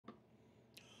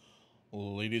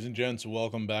Ladies and gents,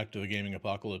 welcome back to the Gaming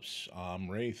Apocalypse.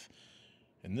 I'm Wraith,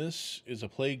 and this is a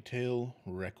Plague Tale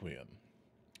Requiem.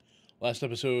 Last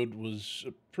episode was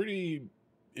a pretty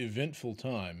eventful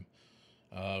time.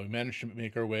 We managed to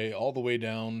make our way all the way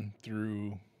down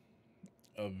through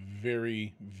a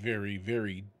very, very,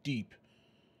 very deep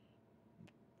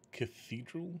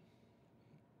cathedral?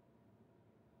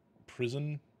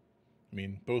 Prison? I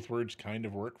mean, both words kind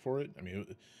of work for it. I mean,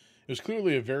 it was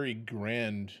clearly a very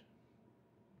grand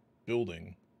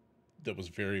building that was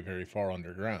very, very far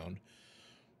underground,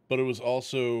 but it was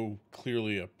also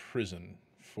clearly a prison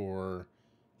for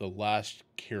the last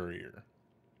carrier,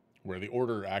 where the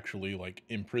Order actually,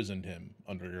 imprisoned him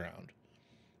underground.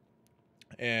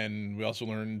 And we also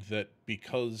learned that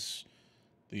because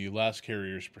the last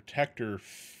carrier's protector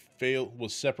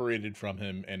was separated from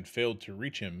him and failed to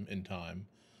reach him in time,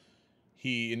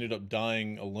 he ended up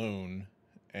dying alone,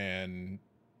 and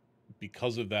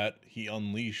because of that, he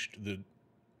unleashed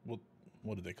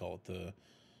what did they call it?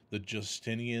 The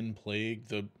Justinian plague,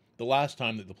 the last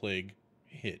time that the plague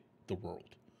hit the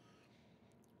world.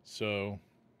 So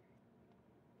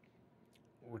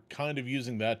we're kind of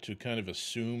using that to kind of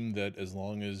assume that as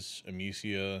long as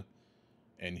Amicia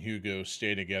and Hugo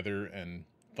stay together and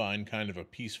find kind of a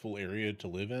peaceful area to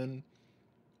live in,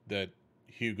 that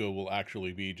Hugo will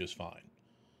actually be just fine.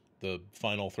 The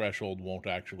final threshold won't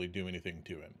actually do anything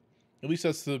to him. At least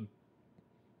that's what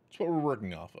we're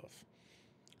working off of.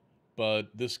 But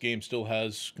this game still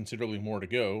has considerably more to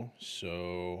go,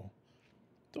 so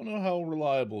don't know how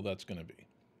reliable that's going to be.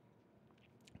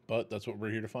 But that's what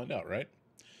we're here to find out, right?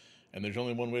 And there's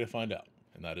only one way to find out,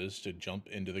 and that is to jump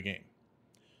into the game.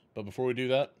 But before we do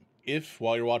that, if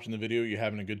while you're watching the video you're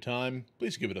having a good time,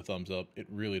 please give it a thumbs up. It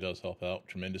really does help out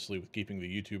tremendously with keeping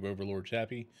the YouTube overlords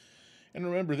happy. And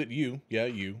remember that you're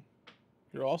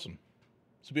awesome.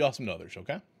 So be awesome to others,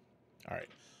 okay? Alright,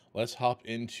 let's hop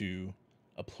into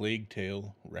A Plague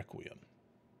Tale Requiem.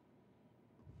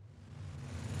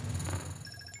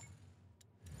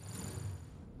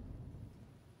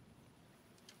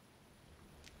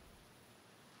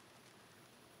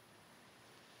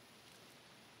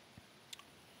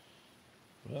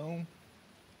 Well,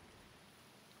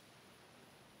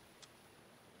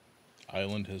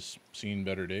 Island has seen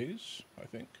better days, I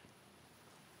think.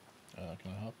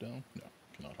 Can I hop down? No,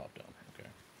 cannot hop down. Okay.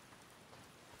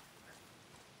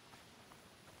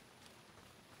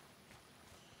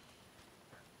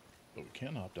 But we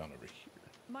can hop down over here.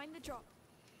 Mind the drop.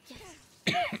 Yes.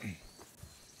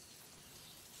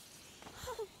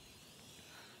 Oh,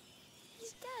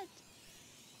 he's dead.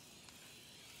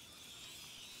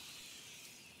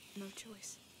 No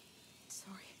choice.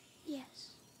 Sorry.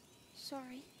 Yes.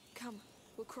 Sorry. Come,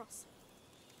 we'll cross.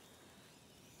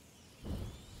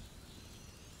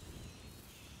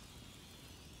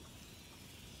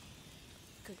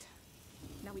 Good.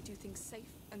 Now we do things safe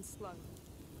and slow.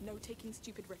 No taking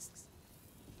stupid risks.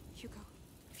 Hugo,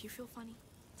 if you feel funny,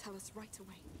 tell us right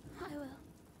away. I will.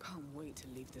 Can't wait to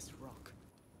leave this rock.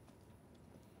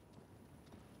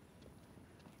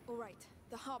 All right,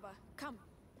 the harbor. Come.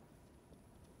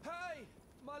 Hey,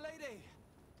 my lady!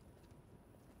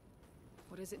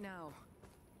 What is it now?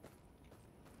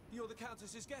 You're the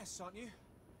Countess's guests, aren't you?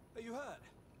 Are you hurt?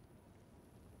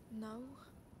 No.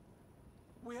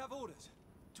 We have orders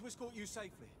to escort you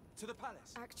safely to the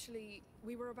palace. Actually,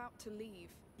 we were about to leave.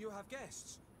 You have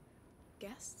guests.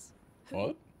 Guests? Who?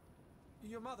 What?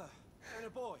 Your mother and a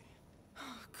boy.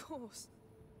 Of course.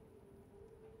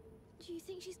 Do you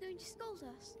think she's going to scold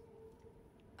us?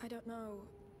 I don't know.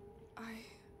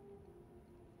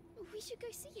 We should go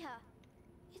see her.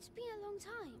 It's been a long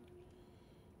time.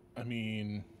 I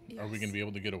mean, are we Yes. going to be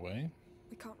able to get away?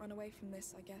 We can't run away from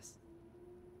this, I guess.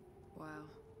 Wow.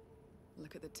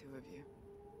 Look at the two of you.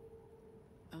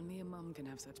 Only a mum can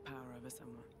have such power over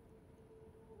someone.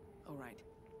 All right.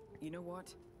 You know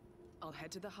what? I'll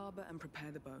head to the harbor and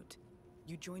prepare the boat.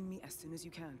 You join me as soon as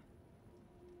you can.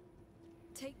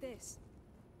 Take this.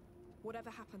 Whatever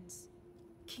happens,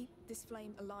 keep this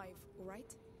flame alive, all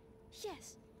right?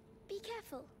 Yes. Be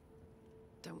careful.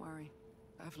 Don't worry.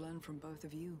 I've learned from both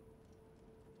of you.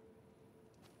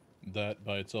 That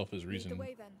by itself is Lead reason the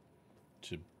way then.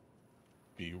 to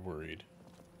be worried.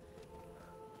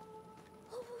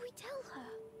 What will we tell her?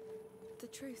 The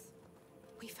truth.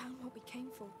 We found what we came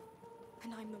for,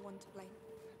 and I'm the one to blame.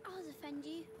 I'll defend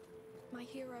you. My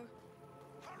hero.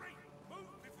 Hurry! Move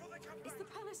before they come Is back! the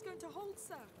palace going to hold,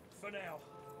 sir? For now.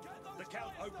 The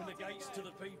Count opened the gates to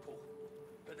the people.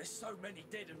 But there's so many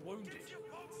dead and wounded.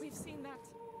 We've seen that.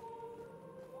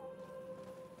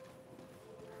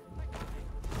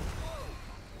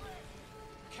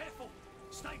 Careful!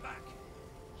 Stay back!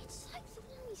 It's like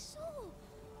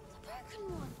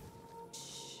broken one.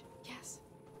 Shh. Yes.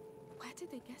 Where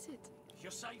did they get it?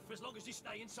 You're safe as long as you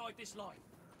stay inside this line.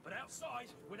 But outside,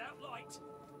 without light...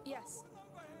 Yes.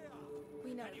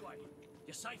 We know. Anyway,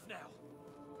 you're safe now.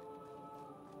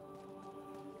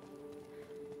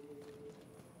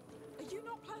 Are you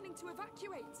not planning to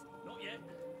evacuate? Not yet.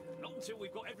 Not until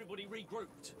we've got everybody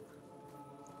regrouped.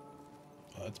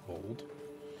 Oh, that's bold.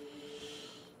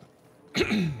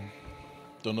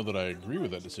 Don't know that I agree with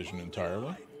that decision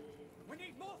entirely. We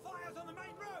need more fires on the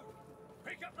main road.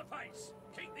 Pick up the pace.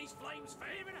 Keep these flames fed.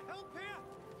 Need me to help here?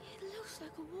 It looks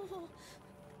like a war.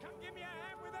 Come give me a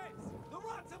hand with this. The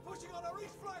rats are pushing on our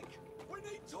east flank. We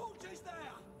need torches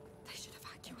there. They should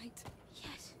evacuate.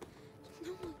 Yes.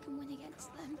 No one can win against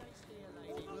them.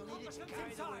 All the combatants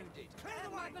inside. Clear the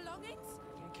way. belongings?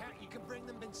 You can bring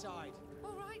them inside.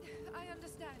 All right, I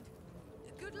understand.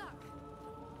 Good luck.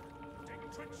 Dig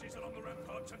trenches along the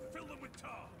ramparts and fill them with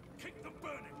tar. Keep them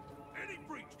burning. Any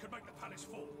breach could make the palace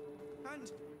fall. And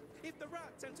if the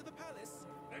rats enter the palace,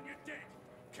 Then you're dead.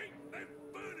 Keep them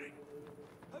burning.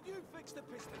 have you fixed the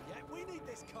piston yet? We need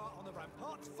this cart on the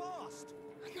ramparts fast.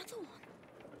 Another one.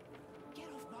 Get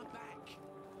off my back!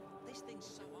 This thing's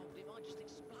so old it might just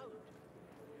explode.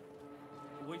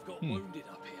 We've got wounded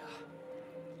up here.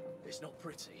 It's not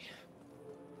pretty.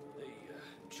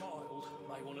 The child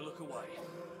may want to look away.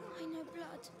 I know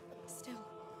blood. Still,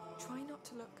 try not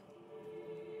to look.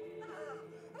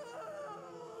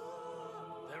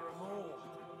 There are more.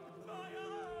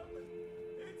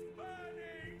 It's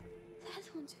burning. They're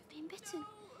the ones who've been bitten.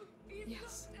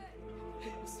 Yes.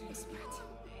 It will soon spread.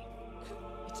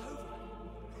 It's over.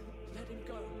 Let him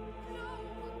go.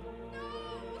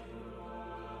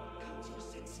 Come to your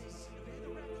senses.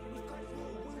 We've got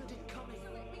more wounded coming.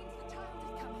 So it means the child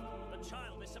is coming. The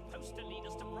child is supposed to lead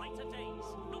us to brighter days,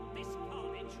 not this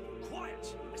carnage.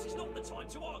 Quiet! This is not the time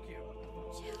to argue.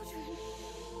 Children.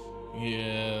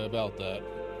 Yeah, about that.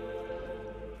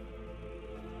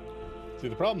 See,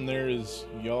 the problem there is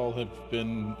y'all have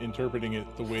been interpreting it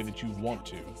the way that you want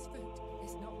to. This food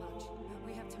is not much, but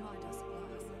we have to mind our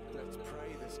supplies. Let's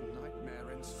pray this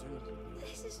nightmare ends soon.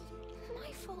 This is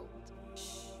my fault.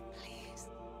 Shh, please.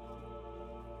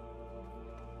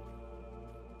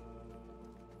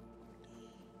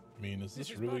 I mean, is this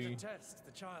This is really... but a test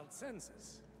the child's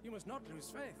senses. You must not lose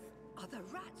faith. Are the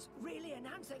rats really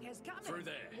announcing his coming? Through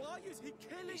there. Why is he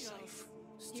killing Be us? safe.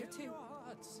 Still too. your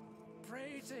hearts.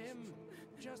 Pray to him.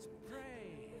 Just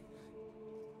pray.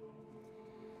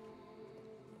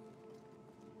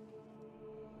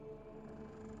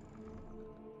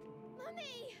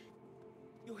 Mummy!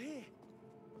 You're here.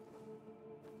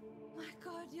 My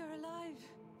God, you're alive.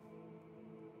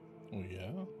 Oh,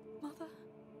 yeah? Mother,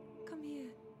 come here.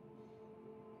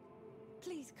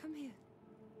 Please, come here.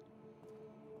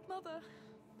 Mother,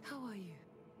 how are you?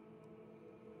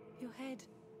 Your head.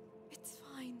 It's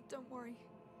fine, don't worry.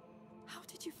 How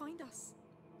did you find us?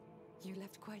 You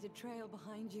left quite a trail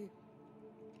behind you.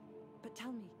 But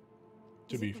tell me,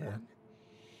 To is be it the fair. one?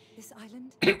 This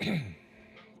island?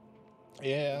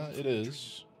 Yeah, it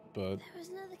is, but... There was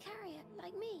another carrier,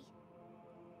 like me.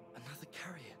 Another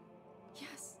carrier.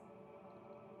 Yes.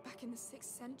 Back in the 6th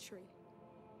century.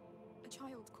 A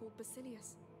child called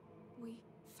Basilius. We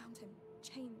found him,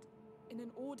 chained, in an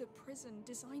order prison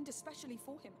designed especially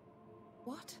for him.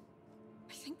 What?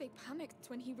 I think they panicked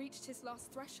when he reached his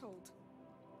last threshold.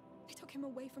 They took him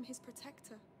away from his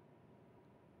protector.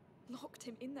 Locked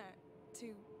him in there to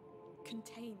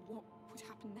contain what would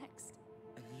happen next.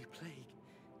 A new plague?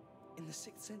 In the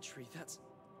 6th century, that's...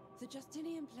 The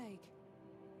Justinian plague.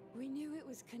 We knew it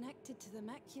was connected to the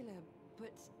macula,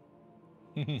 but...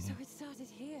 So it started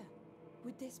here,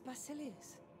 with this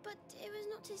Basilius. But it was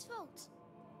not his fault.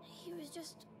 He was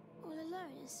just all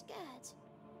alone and scared.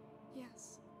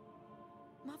 Yes.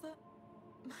 Mother,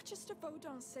 Magister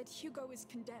Vaudin said Hugo is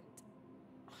condemned.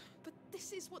 But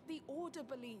this is what the Order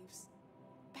believes,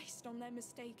 based on their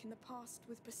mistake in the past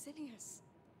with Basilius.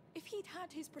 If he'd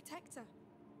had his protector,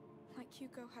 like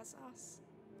Hugo has us,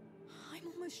 I'm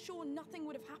almost sure nothing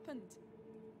would have happened.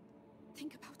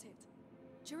 Think about it.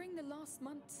 During the last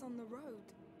months on the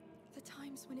road, the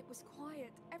times when it was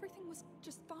quiet, everything was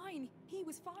just fine. He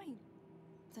was fine.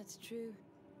 That's true.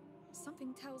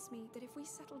 Something tells me that if we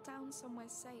settle down somewhere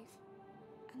safe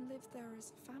and live there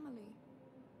as a family,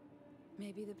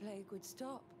 Maybe the plague would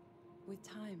stop, with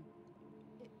time.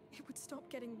 it would stop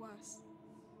getting worse.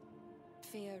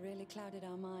 Fear really clouded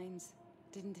our minds,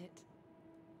 didn't it?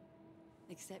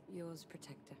 Except yours,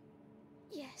 Protector.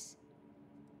 Yes.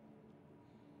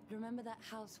 Remember that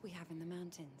house we have in the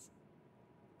mountains?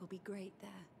 We'll be great there.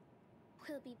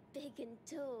 We'll be big and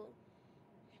tall.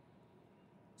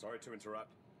 Sorry to interrupt.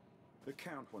 The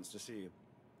Count wants to see you.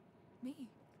 Me?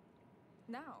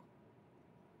 Now?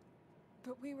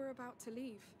 But we were about to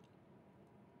leave.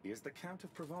 He is the Count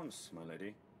of Provence, my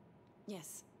lady.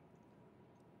 Yes.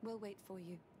 We'll wait for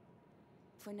you.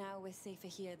 For now, we're safer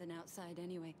here than outside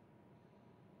anyway.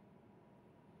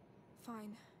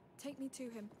 Fine. Take me to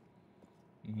him.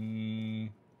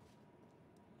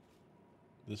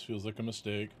 This feels like a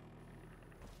mistake.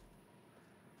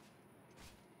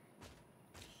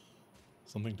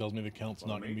 Something tells me the Count's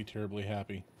not going to be terribly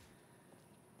happy.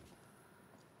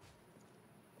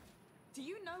 Do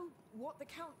you know what the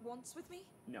Count wants with me?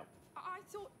 No. I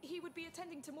thought he would be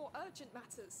attending to more urgent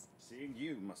matters. Seeing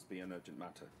you must be an urgent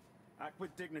matter. Act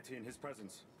with dignity in his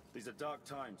presence. These are dark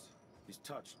times. He's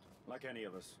touched, like any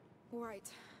of us. All right.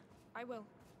 I will.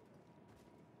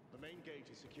 The main gate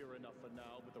is secure enough for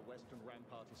now, but the western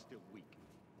rampart is still weak.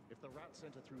 If the rats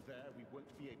enter through there, we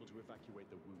won't be able to evacuate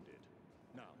the wounded.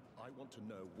 Now, I want to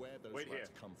know where those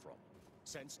rats come from.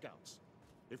 Send scouts.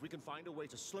 If we can find a way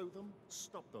to slow them,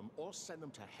 stop them, or send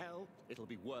them to hell, it'll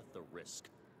be worth the risk.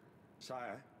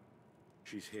 Sire,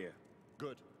 she's here.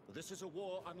 Good. This is a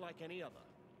war unlike any other.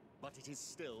 But it is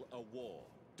still a war.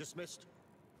 Dismissed?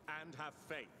 And have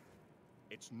faith.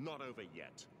 It's not over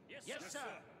yet. Yes, sir.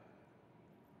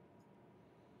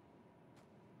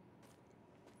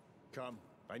 Come,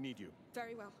 I need you.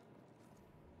 Very well.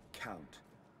 Count.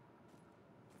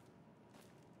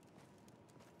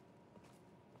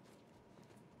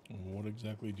 What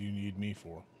exactly do you need me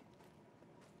for?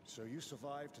 So you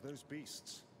survived those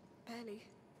beasts? Barely.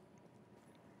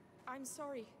 I'm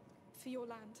sorry for your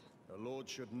land. A lord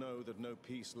should know that no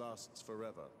peace lasts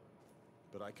forever.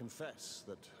 But I confess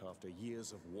that after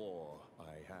years of war,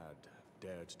 I had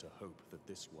dared to hope that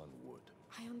this one would.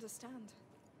 I understand.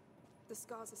 The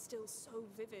scars are still so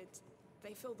vivid.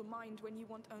 They fill the mind when you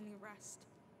want only rest.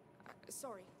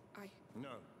 Sorry, No.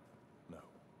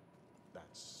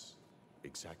 That's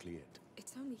exactly it.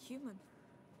 It's only human.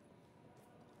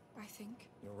 I think.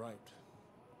 You're right.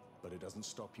 But it doesn't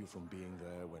stop you from being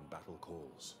there when battle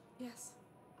calls. Yes.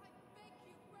 I beg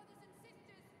you, brothers and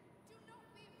sisters, do not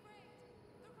be afraid.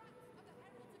 The rats are the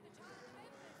heralds of the Child of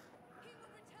Embers. He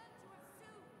will return to us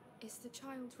soon. Is the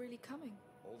child really coming?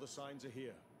 All the signs are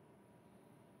here.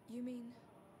 You mean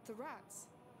the rats?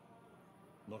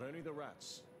 Not only the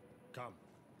rats. Come.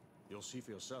 You'll see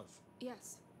for yourself.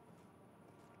 Yes.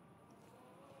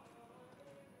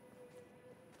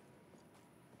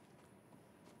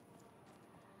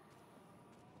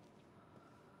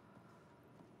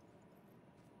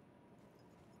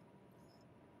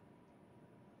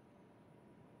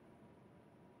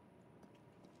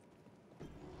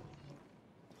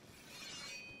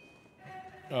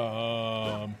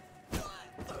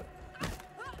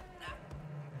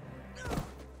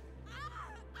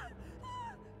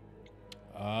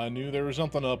 I knew there was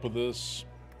something up with this.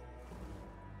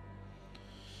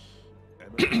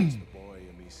 Emily's the boy,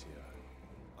 Amicia.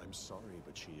 I'm sorry,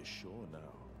 but she is sure now.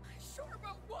 Sure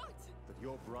about what? That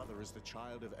your brother is the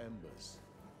Child of Embers.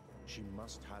 She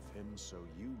must have him, so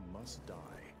you must die.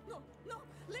 No,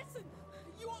 listen!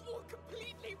 You are all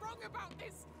completely wrong about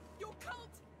this! Your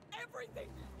cult, everything!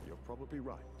 You're probably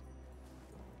right.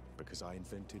 Because I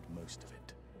invented most of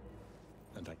it.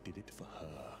 And I did it for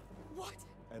her. What?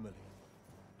 Emily.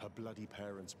 Her bloody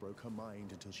parents broke her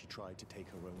mind until she tried to take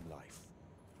her own life.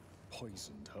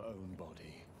 Poisoned her own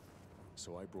body.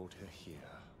 So I brought her here,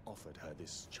 offered her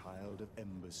this Child of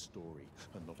Embers story,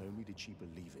 and not only did she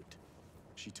believe it,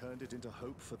 she turned it into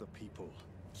hope for the people.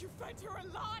 You fed her a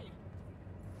lie!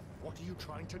 What are you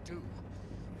trying to do?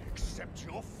 Accept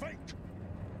your fate!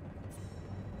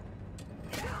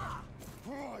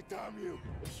 Oh, damn you!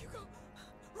 Hugo,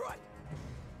 run!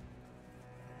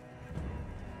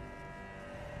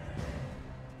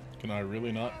 Can I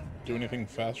really not do anything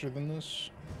faster than this?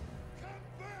 Come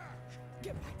back!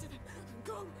 Get back to them!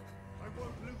 Go! I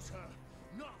won't lose her!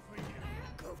 Not for you!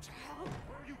 Go to hell!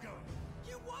 Where are you going?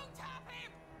 You won't have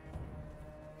him!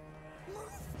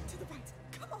 Move to the right!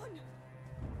 Come on!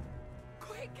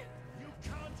 Quick! You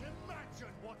can't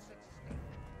imagine what's at stake!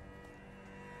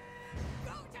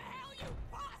 Go to hell, you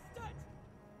bastard!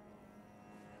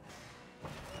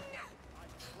 I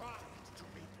tried to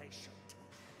be patient.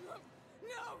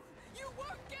 No! You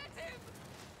won't get him!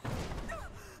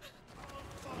 I'll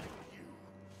find you,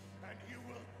 and you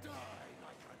will die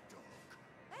like a dog.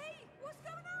 Hey! What's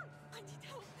going on? I need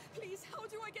help! Please, how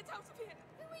do I get out of here?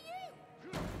 Who are you?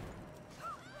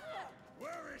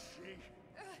 Where is she?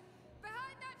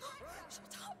 Behind that tractor!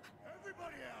 Shut up!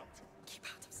 Everybody out! Keep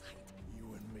out of sight.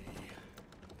 You and me.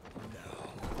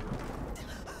 Now.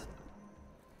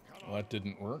 Well, that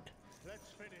didn't work. Let's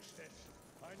finish this.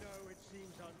 I I know it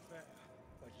seems unfair,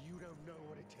 but you don't know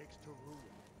what it takes to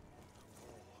rule.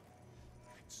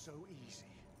 Oh, it's so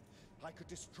easy. I could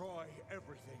destroy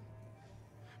everything.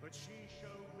 But she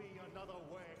showed me another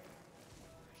way.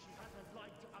 She has a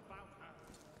light about her.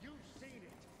 You've seen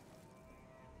it.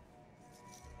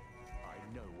 I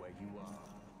know where you are.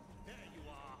 There you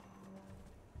are.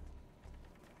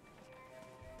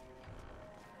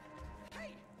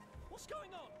 Hey! What's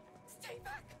going on? Stay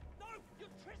back! No! You're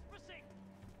trespassing!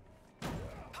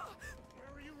 Where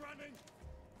are you running?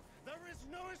 There is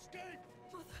no escape!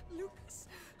 Mother, Lucas,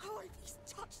 how have you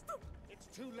touched them? It's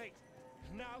too late.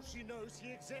 Now she knows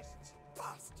he exists.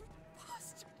 Bastard!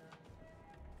 Bastard!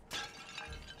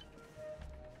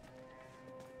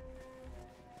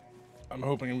 I'm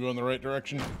hoping I'm going the right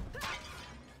direction.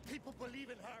 People believe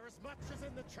in her as much as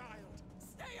in the child.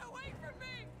 Stay away from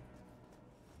me!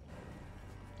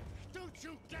 Don't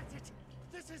you get it?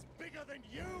 This is bigger than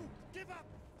you! Give up!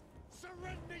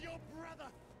 Surrender your brother!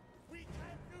 We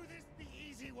can't do this the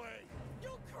easy way!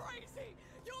 You're crazy!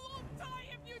 You'll all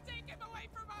die if you take him away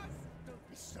from us! Don't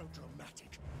be so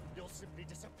dramatic. You'll simply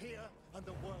disappear and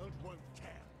the world won't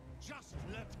care. Just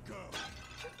let go.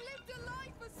 You've lived a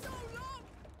life for so long!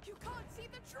 You can't see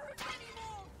the truth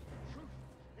anymore! Truth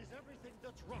is everything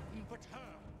that's rotten but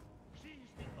her.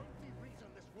 She's the only reason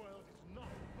this world is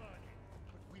not burning.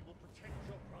 But we will protect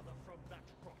your brother from that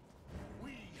rot.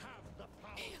 We have the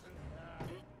power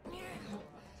to...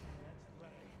 Let's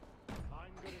play.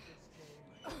 I'm good at this game.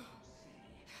 See.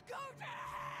 Go to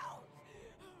hell!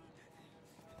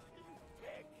 You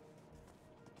pig!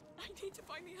 I need to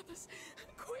find the others.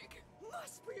 Quick!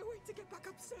 Must be a way to get back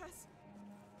upstairs.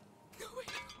 No,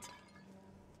 wait.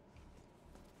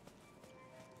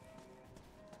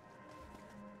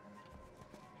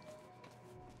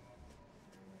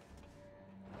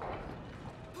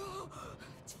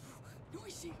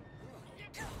 Noisy.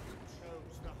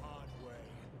 Chose the hard way.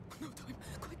 No time.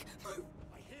 Quick, move.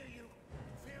 I hear you.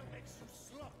 Fear makes you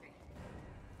sloppy.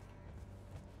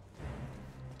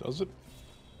 Does it?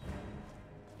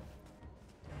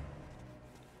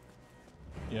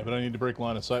 Yeah, but I need to break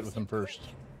line of sight with him first.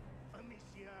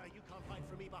 Amicia, you can't hide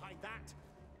from me behind that.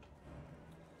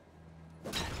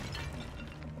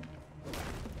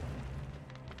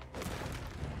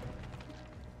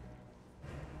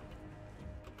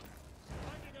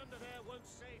 Hiding under there won't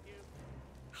save you.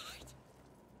 Hide.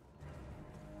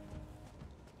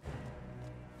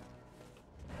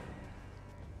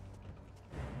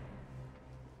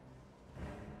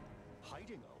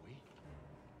 Hiding, are we?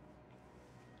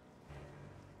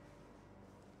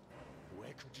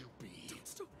 Where could you be? Don't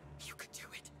stop. You could do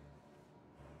it.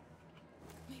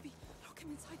 Maybe lock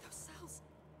him inside those cells.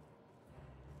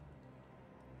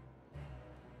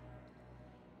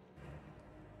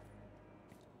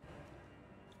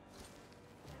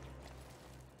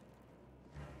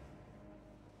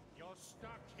 You're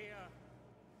stuck here.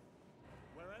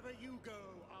 Wherever you go,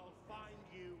 I'll find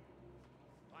you.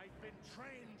 I've been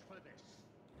trained for this.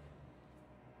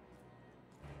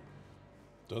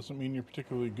 Doesn't mean you're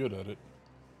particularly good at it.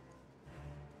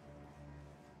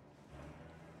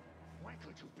 Where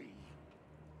could you be?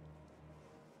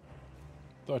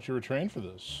 Thought you were trained for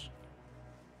this.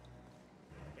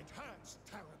 It hurts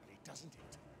terribly, doesn't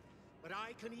it? But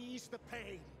I can ease the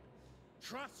pain.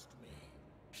 Trust me.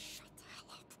 Shut the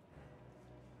hell up.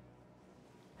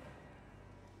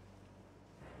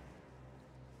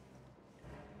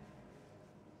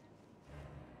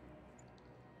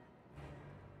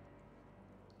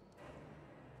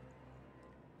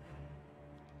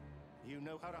 You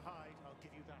know how to hide, I'll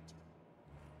give you that.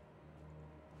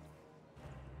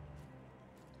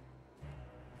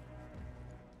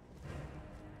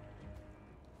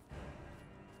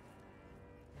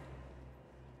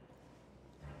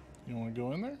 You want to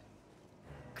go in there?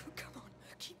 Come on,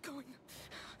 keep going.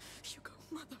 Hugo,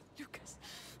 Mother, Lucas,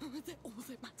 they're all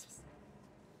that matters.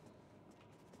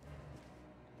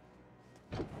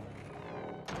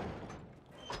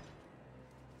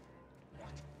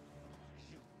 What?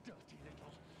 You dirty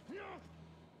little... No!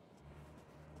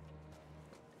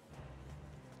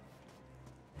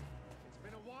 It's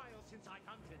been a while since I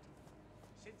hunted.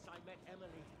 Since I met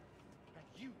Emily. And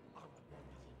you are a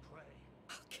wonderful prey.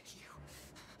 I'll kill you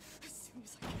as soon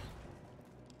as I can.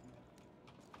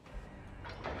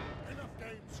 Enough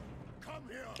games. Come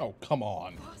here. Oh, come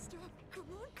on. Faster. Come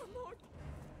on, come on.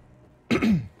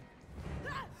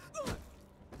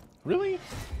 Really?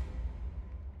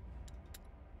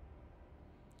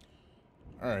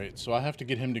 Alright, so I have to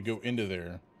get him to go into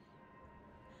there.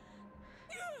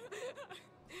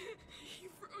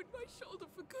 You've ruined my shoulder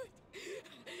for good.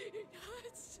 It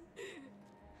hurts.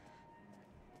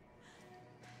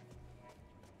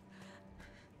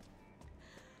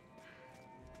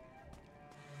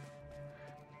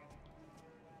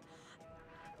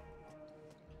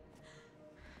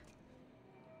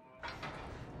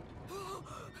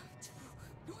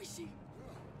 she?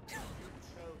 You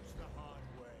chose the hard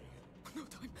way. No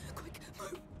time. Quick,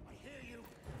 move. I hear you.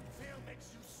 Fear makes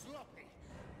you sloppy.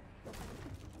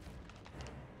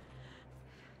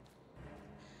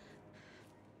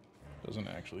 Doesn't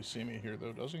actually see me here,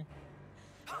 though, does he?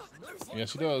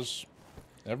 Yes, he does.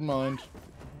 Never mind.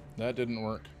 That didn't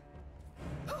work.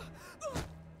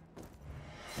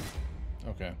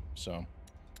 Okay, so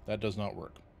that does not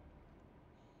work.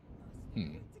 To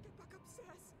get back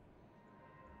upstairs.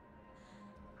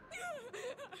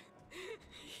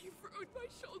 You ruined my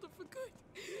shoulder for good.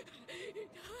 It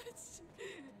hurts.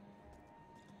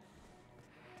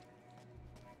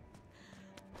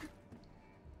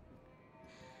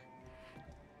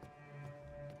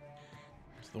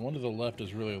 So the one to the left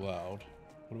is really loud.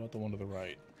 What about the one to the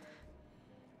right?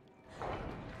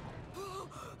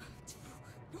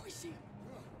 Noisy.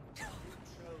 You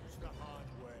chose the hard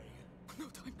way. No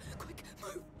time. Quick,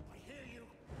 move. I hear you.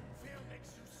 Fear makes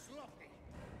you sloppy.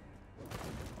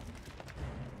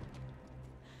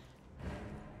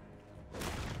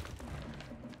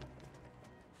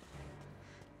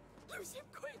 Lose him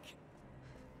quick.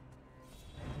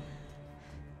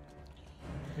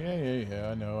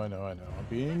 Yeah, I know. I'm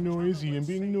being noisy,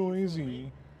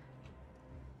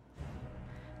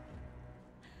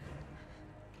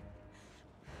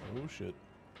 Oh, shit.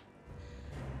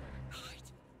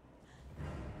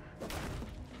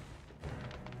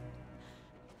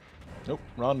 Nope,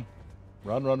 run.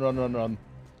 Run.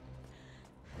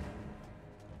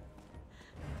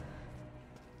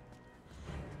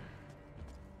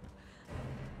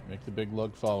 Make the big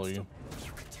lug follow you.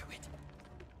 You can do it.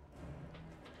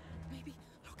 Maybe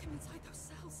lock him inside those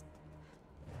cells.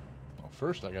 Well,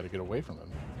 first I gotta get away from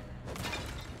him.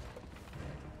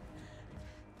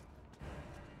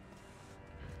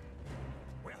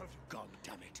 Where have you gone,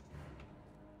 damn it?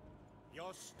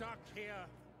 You're stuck here.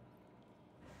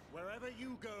 Wherever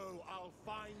you go, I'll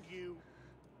find you.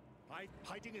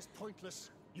 Hiding is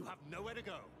pointless. You have nowhere to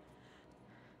go.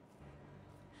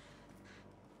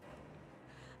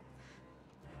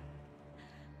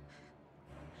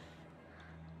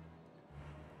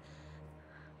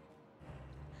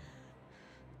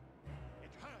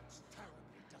 It hurts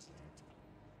terribly, doesn't it?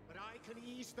 But I can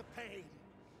ease the pain.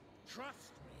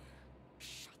 Trust me.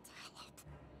 Shut the hell up.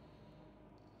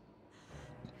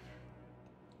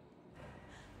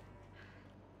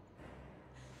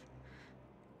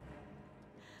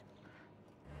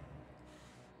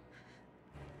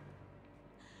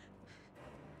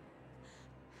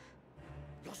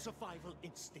 Your survival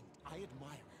instinct, I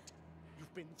admire it.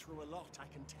 You've been through a lot, I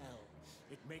can tell.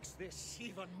 It makes this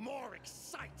even more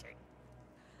exciting.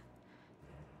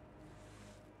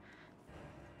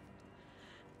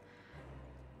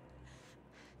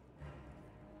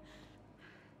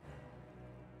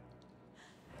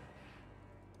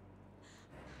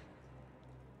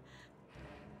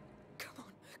 Come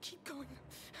on, keep going.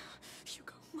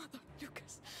 Hugo, Mother,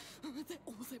 Lucas, they're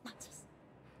all that matters.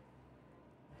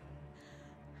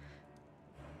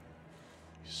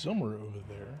 Somewhere over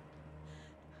there.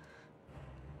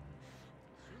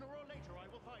 Sooner or later, I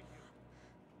will find you.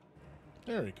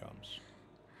 There he comes.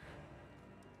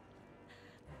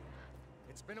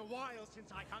 It's been a while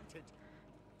since I hunted.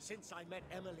 Since I met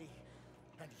Emily.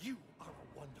 And you are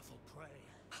a wonderful prey.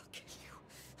 I'll kill you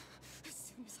as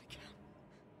soon as I can.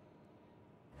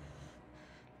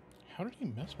 How did he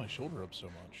mess my shoulder up so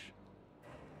much?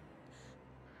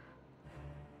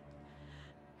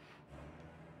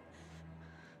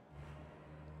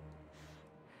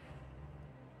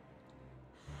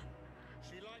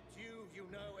 She liked you, you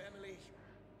know, Emily.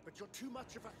 But you're too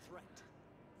much of a threat.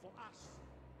 For us.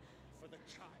 For the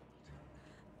child.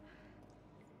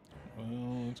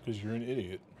 Well, it's because you're an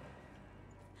idiot.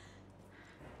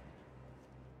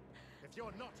 If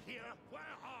you're not here, where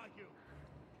are you?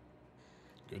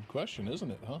 Good question,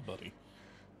 isn't it, huh, buddy?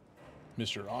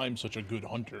 Mr. I'm such a good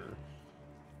hunter.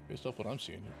 Based off what I'm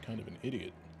seeing, you're kind of an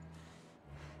idiot.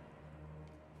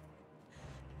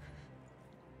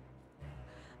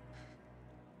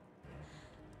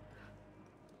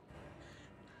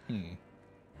 I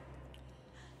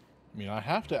mean, I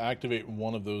have to activate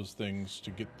one of those things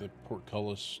to get the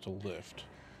portcullis to lift.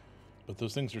 But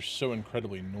those things are so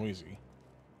incredibly noisy.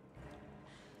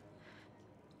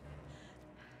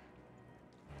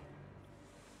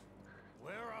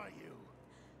 Where are you?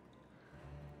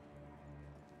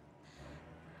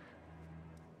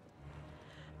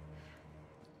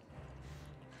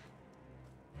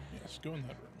 Yes, go in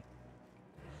that room.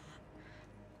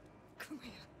 Come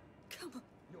here. Come on.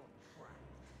 You're trapped.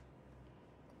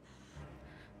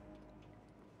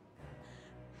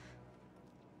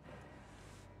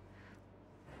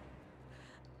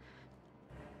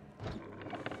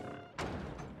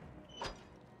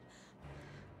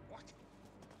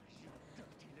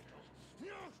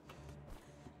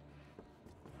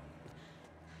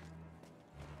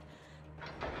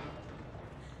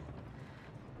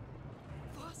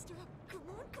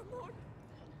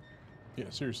 Yeah,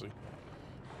 seriously.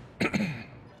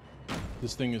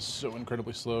 This thing is so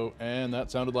incredibly slow, and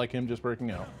that sounded like him just breaking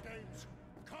out.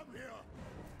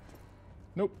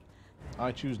 Nope.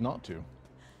 I choose not to.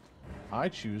 I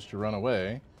choose to run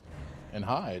away and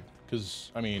hide.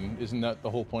 Because, I mean, isn't that the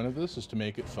whole point of this, is to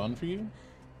make it fun for you?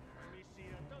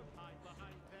 Amicia, don't hide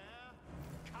behind there.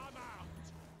 Come out!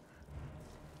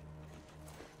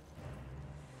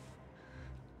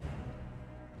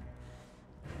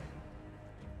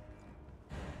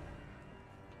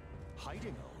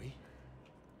 Hiding, are we?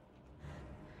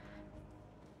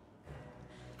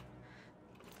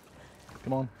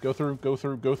 Come on, go through, go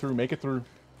through, go through, make it through.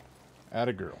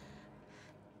 Atta girl.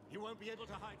 You won't be able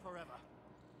to hide forever.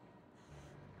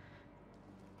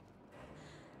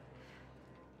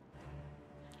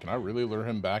 Can I really lure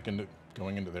him back into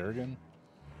going into there again?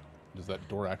 Does that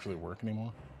door actually work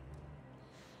anymore?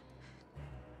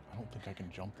 I don't think I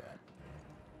can jump that.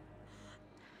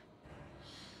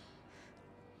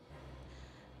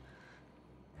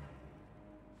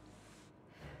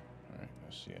 Alright,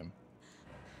 I see him.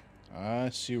 I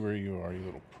see where you are, you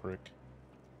little prick.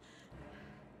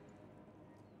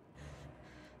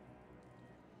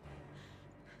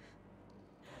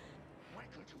 Where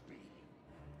could you be?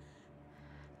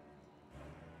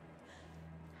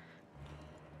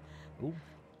 Ooh.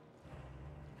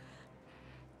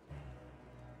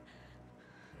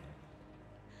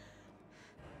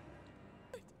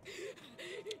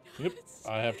 Yep,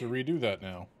 I have to redo that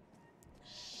now.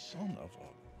 Son of a...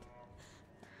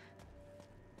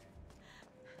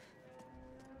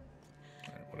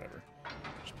 Alright, whatever.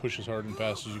 Just push as hard and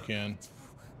fast as you can.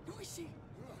 Noisy.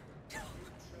 Chose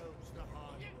the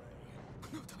hard way.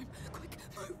 No time. Quick,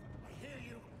 move. I hear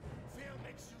you. Fear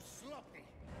makes you sloppy.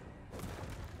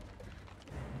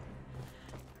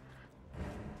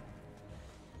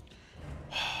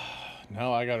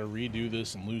 Now I gotta redo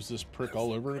this and lose this prick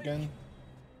all over again?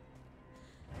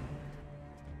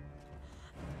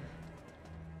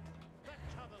 That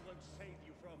cover won't save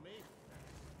you from me.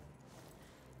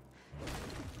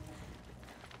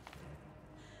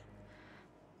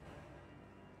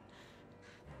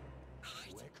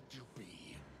 Where could you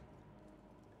be?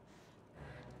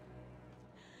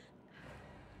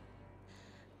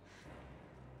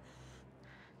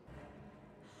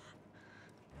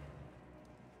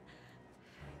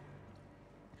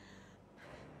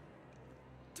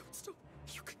 Don't stop.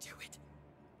 You can do it.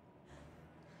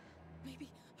 Maybe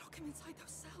lock him inside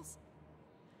those cells.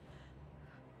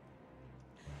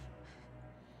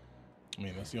 I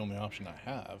mean, that's the only option I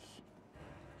have.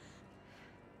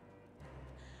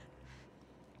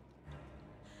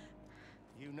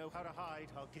 You know how to hide,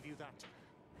 I'll give you that.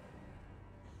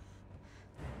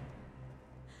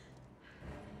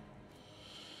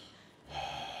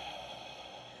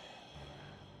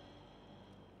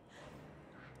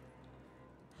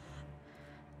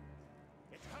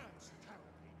 It hurts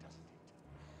terribly, doesn't it?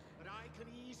 But I can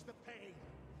ease the pain.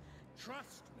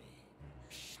 Trust me.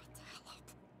 Shut the hell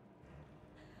up.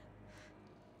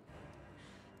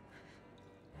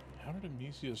 How did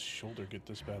Amicia's shoulder get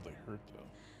this badly hurt, though?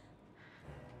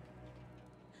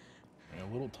 I mean,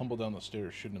 a little tumble down the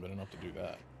stairs shouldn't have been enough to do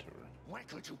that to her. Where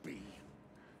could you be?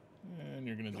 And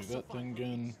you're gonna do Your that thing survival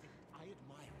again. instinct, I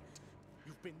admire it.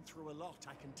 You've been through a lot,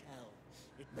 I can tell.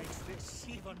 It makes this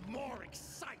even more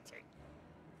exciting.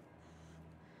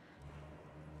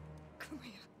 Come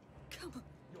here. Come on.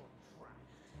 You're trapped.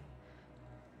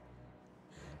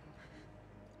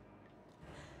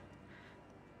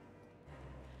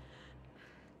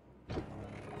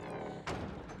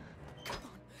 Come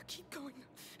on. Keep going.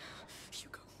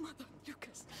 Hugo, Mother,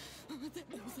 Lucas. They're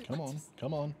all there. Come on,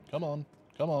 come on, come on,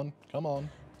 come on, come on.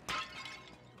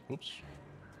 Whoops.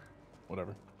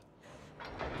 Whatever.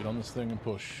 Get on this thing and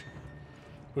push.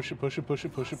 Push it, push it, push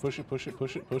it, push it, push it, push it,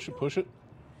 push it, push it, push it.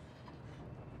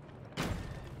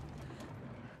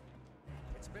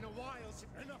 It's been a while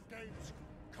since enough games.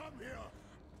 Come here.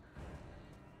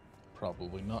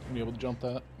 Probably not gonna be able to jump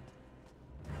that.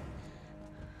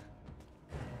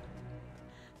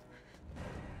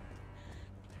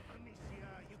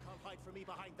 Amicia, you can't hide from me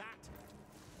behind that.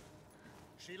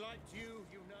 She liked you,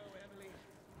 you know, Emily.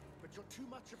 But you're too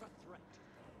much of a threat.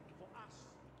 For us.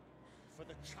 For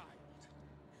the child.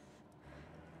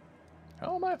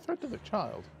 How am I a threat to the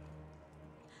child?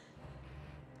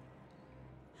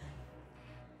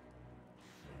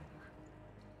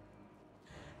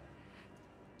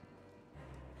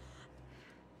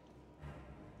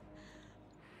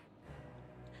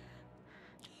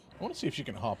 I want to see if she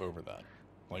can hop over that.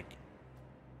 Like,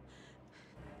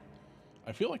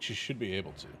 I feel like she should be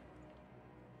able to.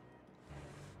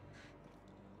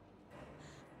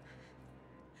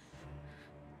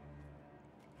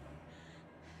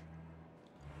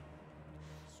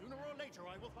 wait or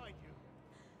I will find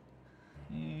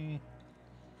you.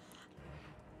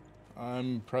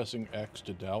 I'm pressing X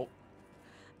to doubt.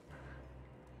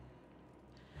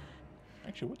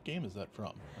 Actually, what game is that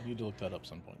from? I need to look that up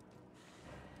some point.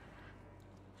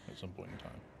 At some point in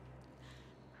time.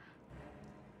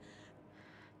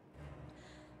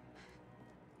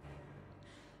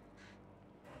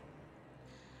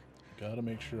 Gotta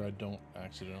make sure I don't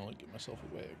accidentally get myself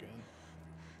away again.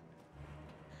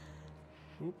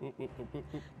 Whoop, whoop, whoop, whoop, whoop,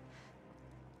 whoop.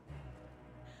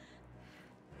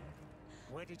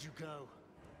 Where did you go?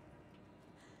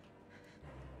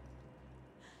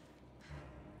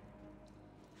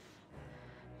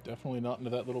 Definitely not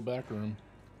into that little back room.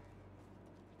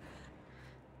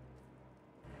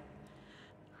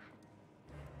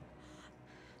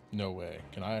 No way.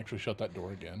 Can I actually shut that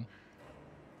door again?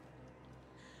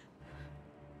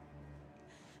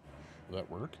 Will that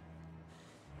work?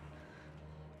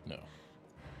 No.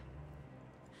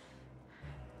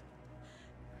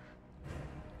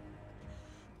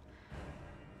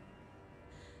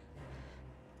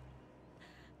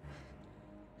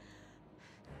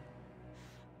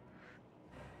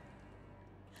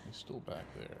 He's still back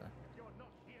there. You're not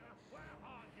here. Where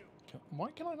are you?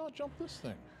 Why can I not jump this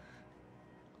thing?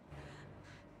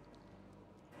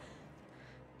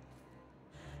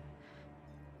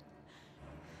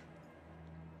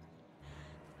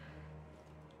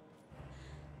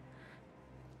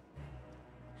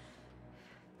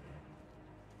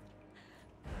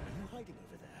 Are you hiding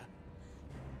over there?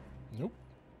 Nope.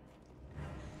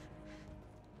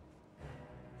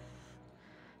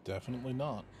 Definitely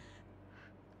not.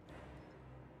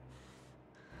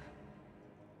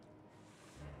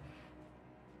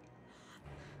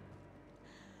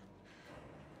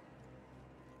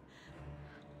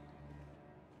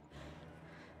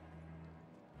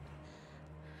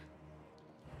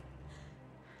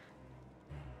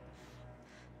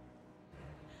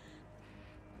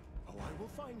 Oh, I will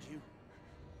find you.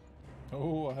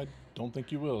 Oh, I don't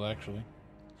think you will, actually.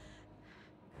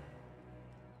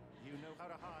 You know how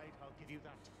to hide, I'll give you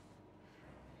that.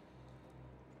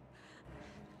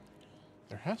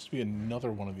 There has to be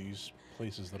another one of these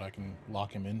places that I can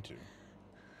lock him into.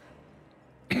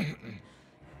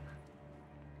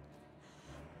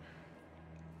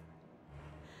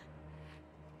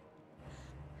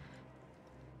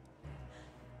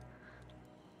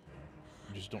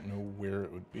 I just don't know where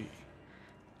it would be.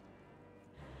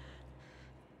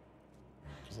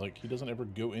 Because, like, he doesn't ever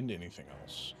go into anything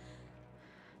else.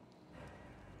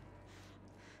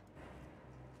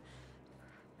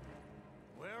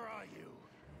 Where are you?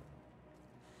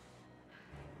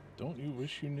 Don't you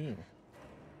wish you knew?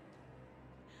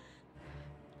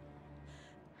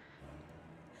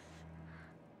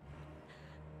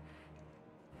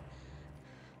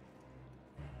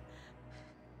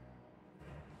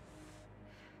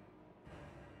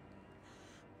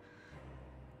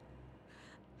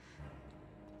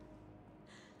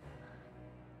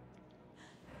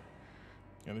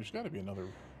 Yeah, there's got to be another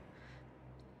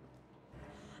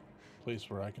place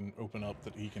where I can open up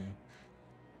that he can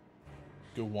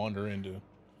go wander into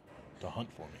to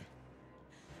hunt for me.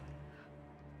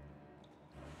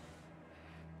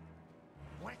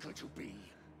 Where could you be?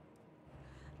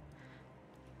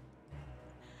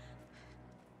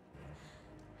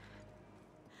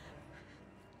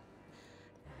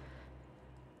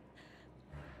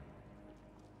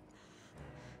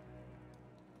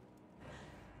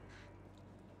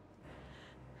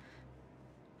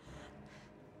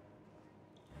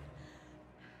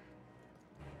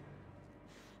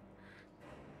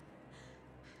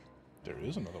 There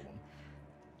is another one.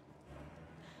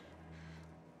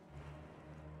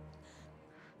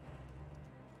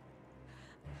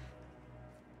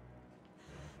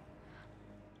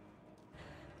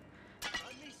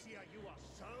 Amicia, you are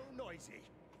so noisy.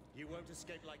 You won't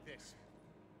escape like this.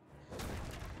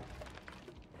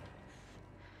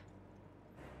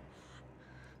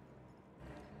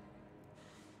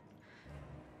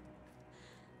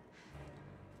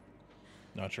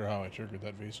 Not sure how I triggered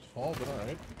that vase to fall, but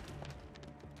alright.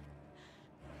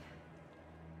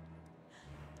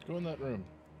 Go in that room.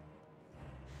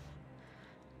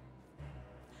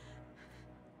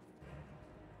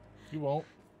 You won't.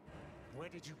 Where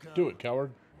did you go? Do it,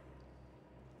 coward.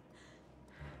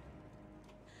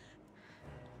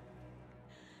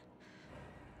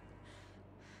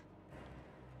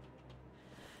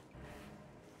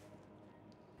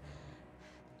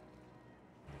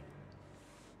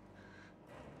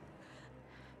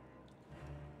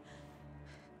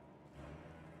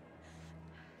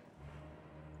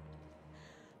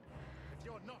 If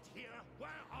you're not here, where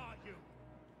are you?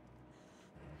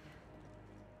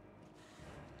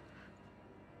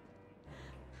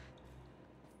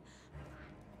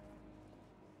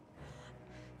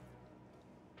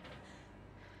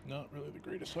 Not really the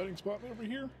greatest hiding spot over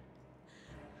here.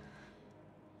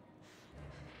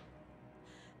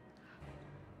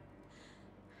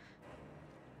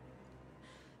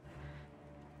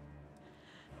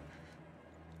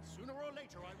 Sooner or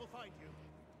later, I will find you.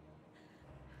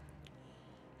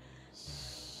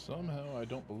 Somehow I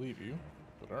don't believe you,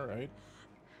 but alright.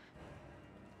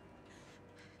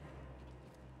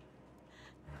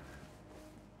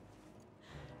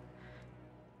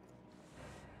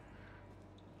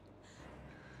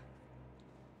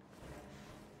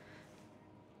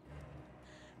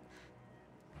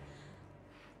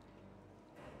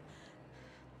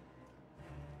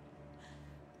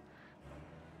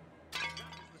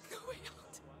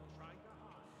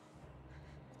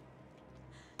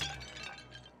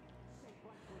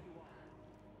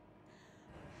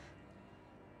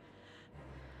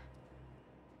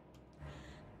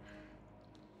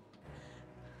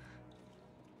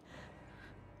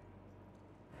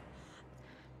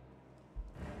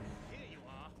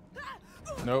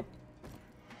 Nope.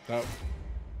 That,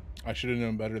 I should have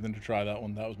known better than to try that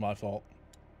one. That was my fault.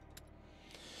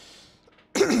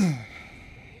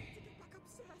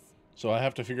 So I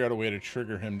have to figure out a way to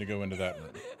trigger him to go into that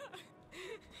room.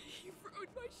 You ruined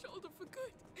my shoulder for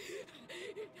good.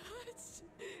 It hurts.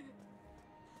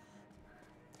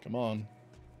 Come on.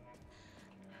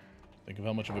 Think of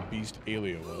how much of a beast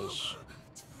Aelia was.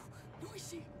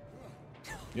 Noisy.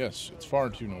 Yes, it's far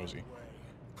too noisy.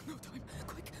 No time.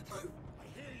 Quick, move.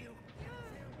 I hear you.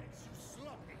 Makes you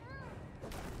sloppy.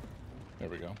 There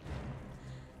we go.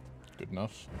 Good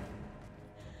enough.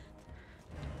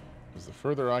 Because the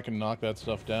further I can knock that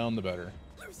stuff down, the better.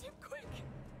 Lose him quick.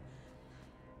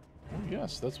 Oh,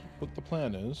 yes, that's what the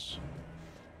plan is.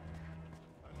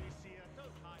 Amicia, don't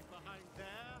hide behind there.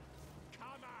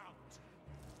 Come out.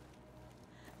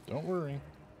 Don't worry.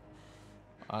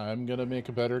 I'm gonna make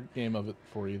a better game of it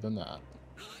for you than that.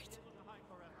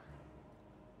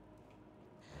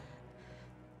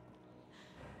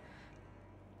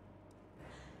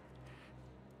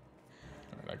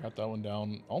 Alright, I got that one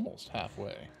down almost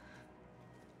halfway.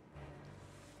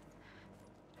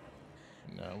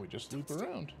 Now we just loop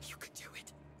around. You can do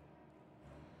it.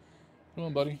 Come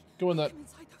on, buddy. Go in that.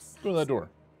 Go in that door.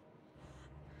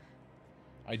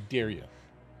 I dare you.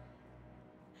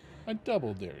 I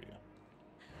double dare you.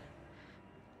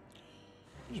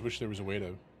 I just wish there was a way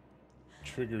to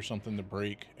trigger something to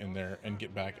break in there and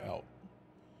get back out.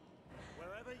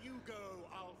 Wherever you go,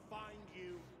 I'll find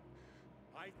you.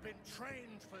 I've been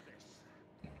trained for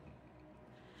this.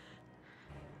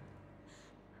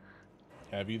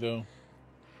 Have you, though?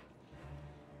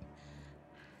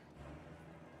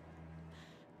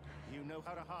 You know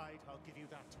how to hide, I'll give you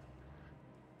that.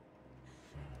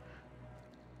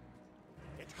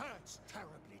 It hurts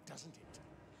terribly, doesn't it?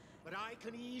 But I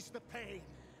can ease the pain.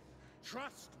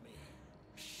 Trust me.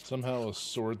 Somehow a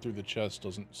sword through the chest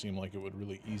doesn't seem like it would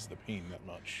really ease the pain that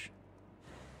much.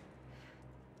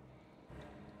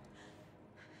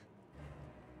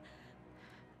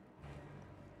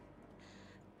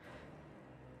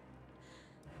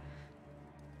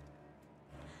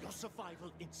 Your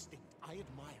survival instinct, I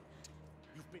admire it.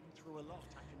 You've been through a lot,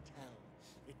 I can tell.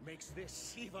 It makes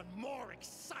this even more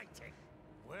exciting.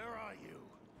 Where are you?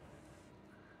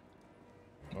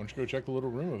 Why don't you go check the little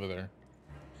room over there?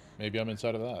 Maybe I'm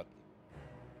inside of that.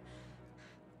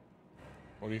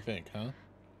 What do you think, huh?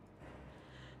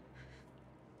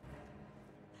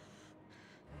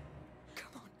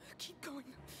 Come on, keep going.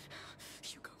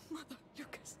 Hugo, Mother,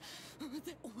 Lucas,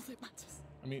 they're all that matters.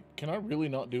 I mean, can I really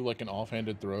not do like an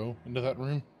offhanded throw into that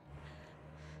room?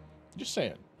 Just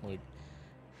saying. Like,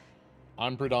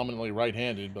 I'm predominantly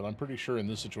right-handed, but I'm pretty sure in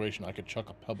this situation I could chuck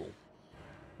a pebble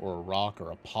or a rock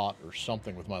or a pot or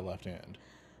something with my left hand.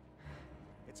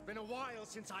 It's been a while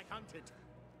since I hunted.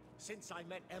 Since I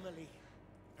met Emily.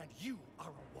 And you are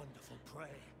a wonderful prey.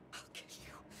 I'll kill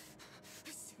you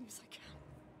as soon as I can.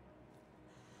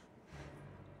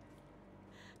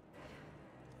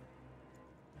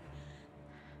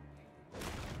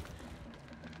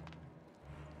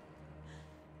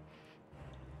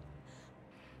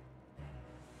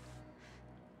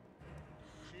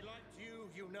 She liked you,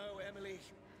 you know, Emily.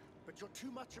 But you're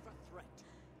too much of a threat.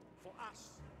 For us.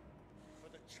 For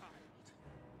the child.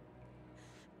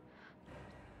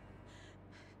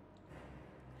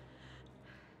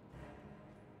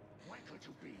 Where could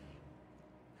you be?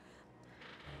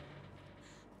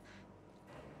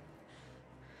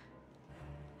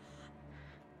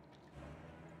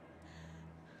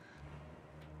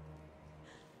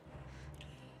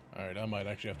 Alright, I might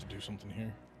actually have to do something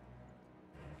here.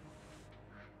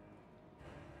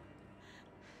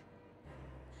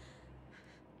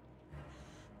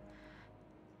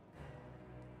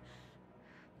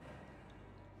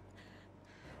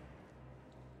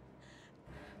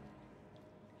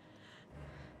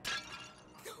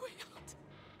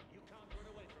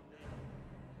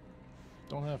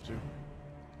 Don't have to.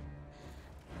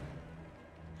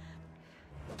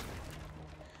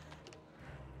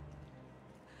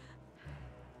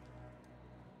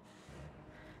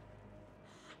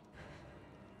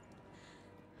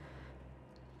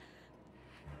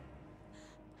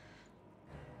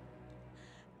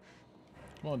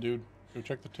 Come on, dude. Go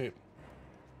check the tape.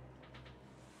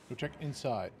 Go check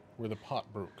inside, where the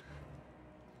pot broke.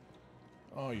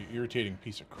 Oh, you irritating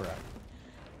piece of crap.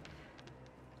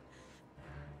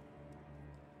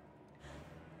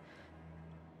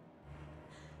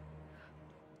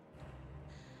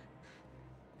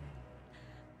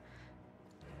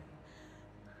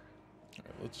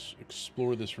 Alright, let's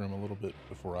explore this room a little bit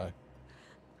before I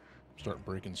start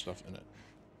breaking stuff in it.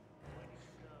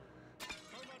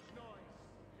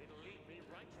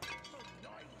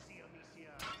 Noisy,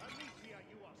 Amicia! Amicia,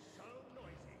 you are so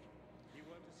noisy! You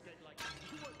won't escape like that.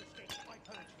 You won't escape. I've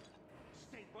heard you.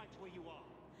 Stay right where you are.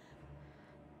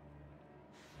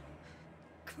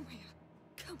 Come here.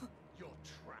 Come on. You're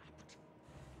trapped.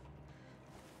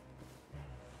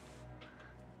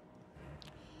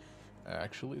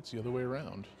 Actually, it's the other way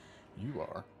around. You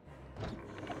are.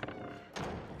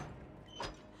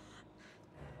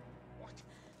 What?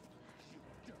 You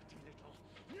dirty little...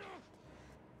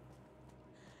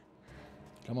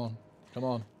 Come on. Come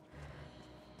on.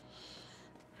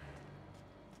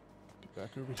 Get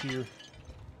back over here.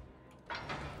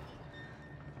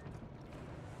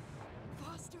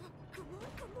 Faster. Come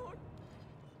on, come on.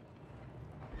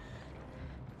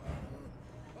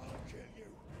 I'll kill you.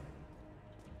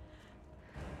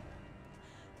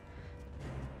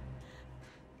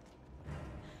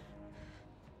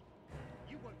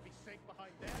 You won't be safe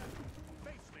behind there.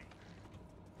 Face me.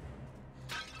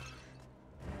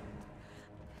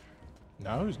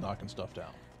 Now who's knocking stuff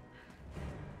down?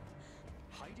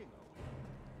 Hiding, are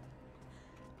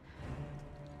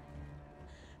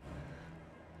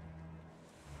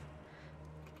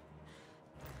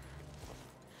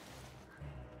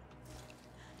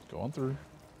Go on through. we?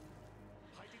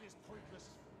 Hiding is pointless.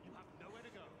 You have nowhere to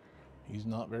go. He's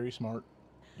not very smart.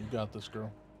 You got this,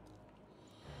 girl.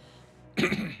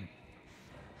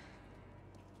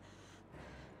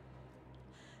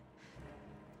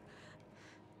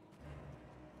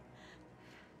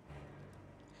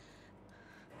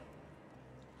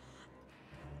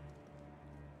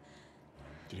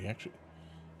 Did he actually?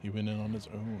 He went in on his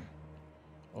own.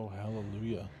 Oh,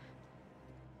 hallelujah.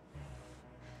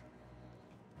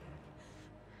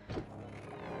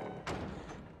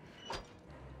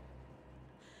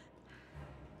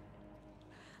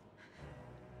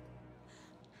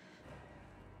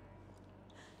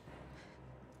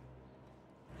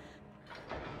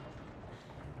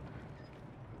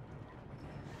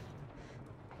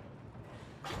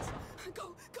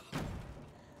 Go, go.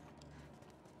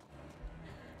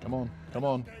 Come on, come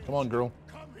on, come on, girl.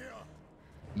 Come here.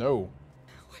 No.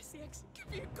 Where's the exit? Give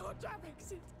me a goddamn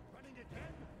exit. Running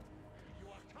again? You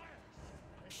are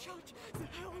Caius. Shut the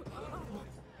hell up.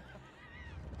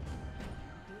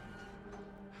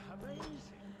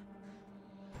 Amazing.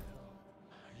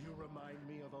 You remind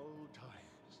me of old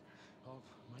times. Of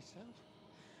myself.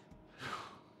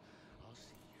 I'll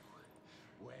see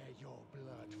you where your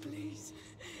blood flows. Please,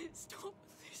 stop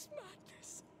this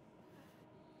madness.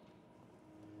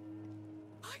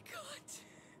 I can't.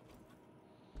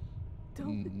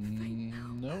 Don't faint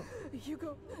now. No.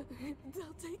 Hugo,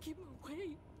 they'll take him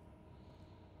away.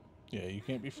 Yeah, you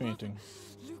can't be fainting.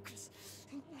 Lucas,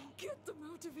 get them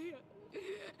out of here.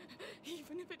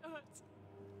 Even if it hurts.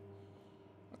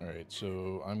 Alright,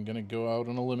 so I'm gonna go out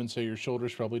on a limb and say your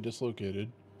shoulder's probably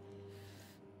dislocated.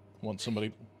 Once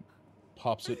somebody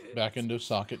pops it back into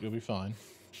socket, you'll be fine.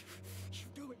 You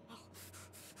know it now.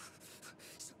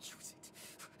 So use it.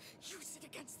 Use it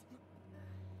against them.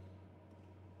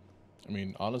 I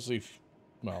mean, honestly,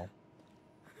 well,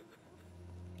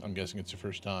 I'm guessing it's your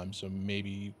first time, so maybe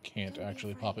you can't Don't be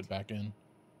actually pop it afraid. back in.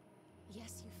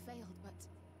 Yes, you failed, but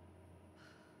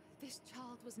this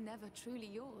child was never truly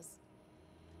yours.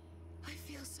 I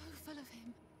feel so full of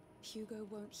him. Hugo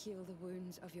won't heal the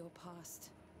wounds of your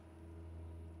past.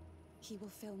 He will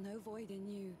fill no void in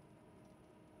you.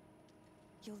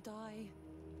 You'll die.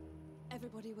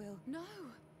 Everybody will. No.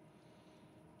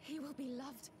 He will be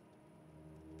loved.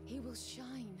 He will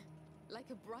shine like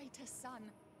a brighter sun.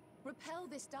 Repel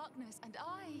this darkness, and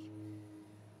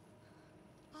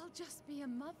I'll just be a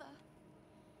mother.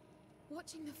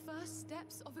 Watching the first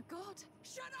steps of a god.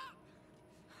 Shut up!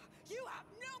 You have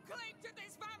no claim to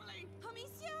this family!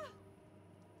 Amicia!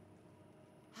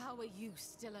 How are you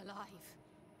still alive?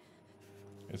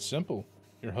 It's simple.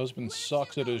 Your husband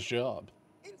sucks at his job.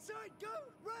 Inside, go!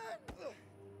 Run!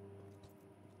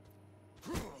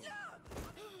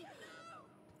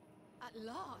 At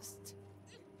last.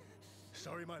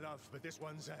 Sorry, my love, but this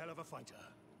one's a hell of a fighter.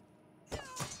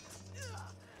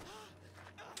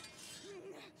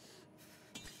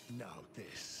 Now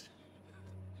this.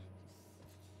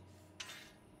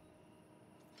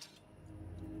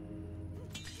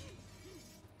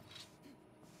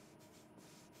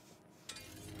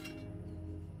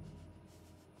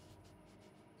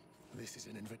 This is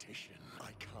an invitation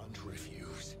I can't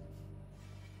refuse.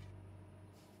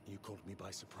 You caught me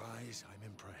by surprise. I'm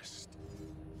impressed.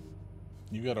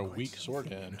 You got a weak sword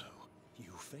hand.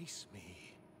 You face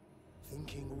me,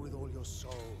 thinking with all your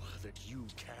soul that you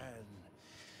can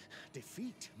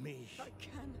defeat me. I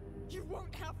can. You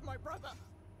won't have my brother.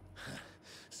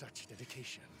 Such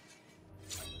dedication.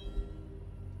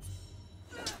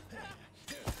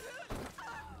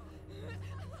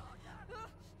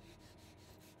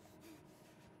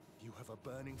 You have a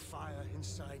burning fire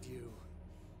inside you.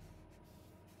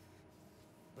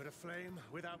 But a flame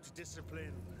without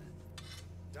discipline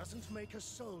doesn't make a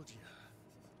soldier.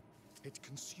 It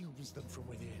consumes them from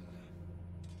within.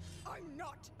 I'm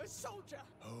not a soldier.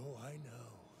 Oh, I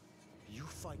know. You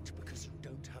fight because you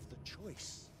don't have the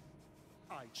choice.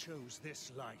 I chose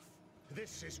this life.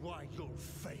 This is why you'll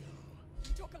fail.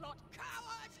 You talk a lot,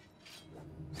 coward!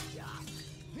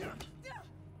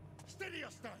 Steady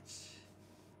your stance.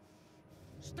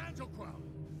 Stand your ground.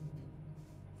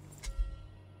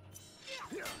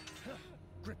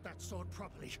 Grip that sword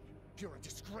properly. You're a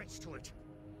disgrace to it.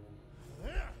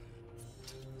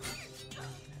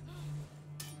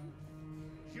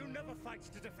 You never fight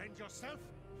to defend yourself.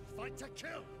 Fight to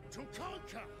kill, to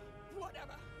conquer.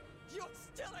 Whatever. You're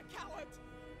still a coward.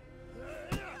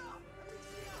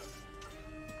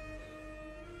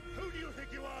 Who do you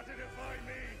think you are to defy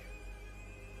me?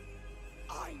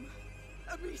 I'm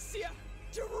Amicia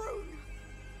Daroon.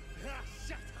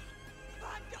 Shut up.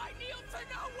 And I kneel to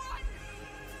no one.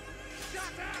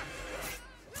 Shut up!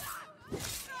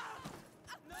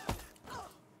 No!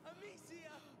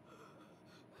 Amicia!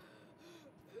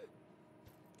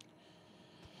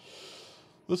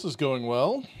 This is going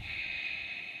well.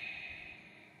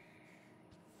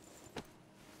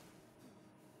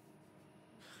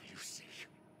 You see,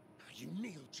 you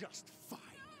kneel just fine.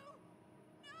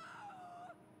 No!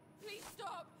 Please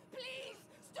stop! Please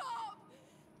stop!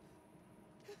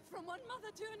 From one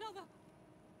mother to another.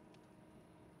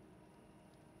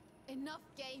 Enough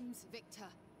games, Victor.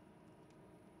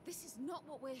 This is not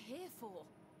what we're here for.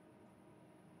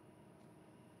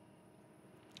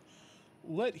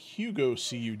 Let Hugo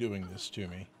see you doing this to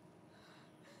me.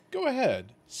 Go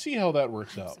ahead. See how that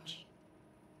works out. Sorry.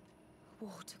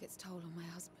 War took its toll on my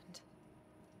husband.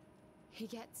 He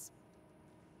gets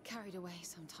carried away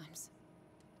sometimes.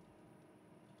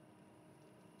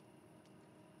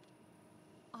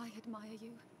 I admire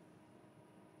you.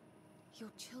 Your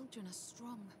children are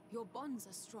strong. Your bonds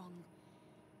are strong.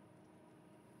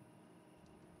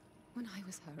 When I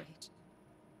was her age,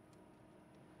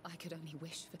 I could only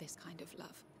wish for this kind of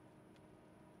love.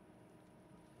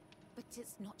 But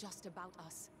it's not just about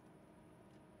us.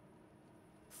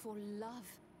 For love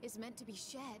is meant to be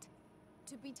shared,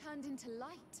 to be turned into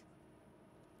light,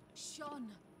 shone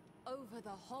over the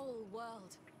whole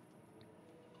world.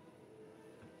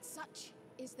 Such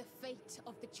is the fate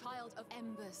of the child of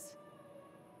embers.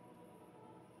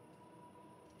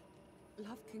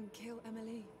 Love can kill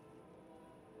Emily.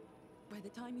 By the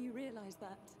time you realize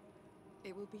that,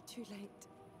 it will be too late.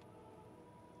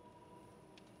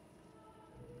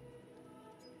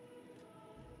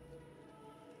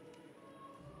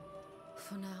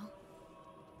 For now,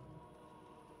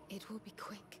 it will be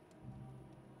quick.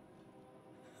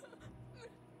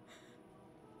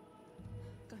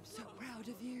 I'm so proud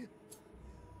of you.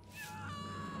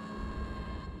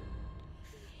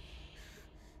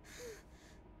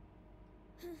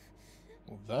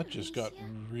 Well, that just got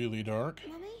really dark.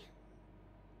 Mummy?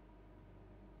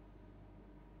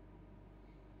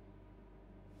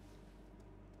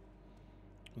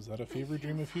 Was that a fever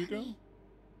dream of Hugo?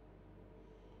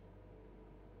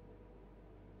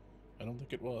 I don't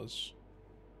think it was.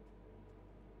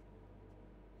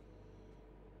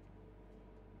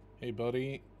 Hey,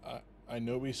 buddy. I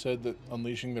know we said that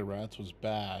unleashing the rats was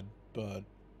bad, but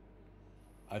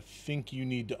I think you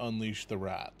need to unleash the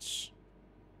rats.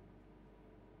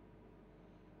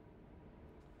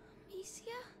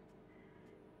 Amicia?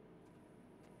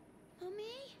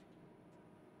 Mummy?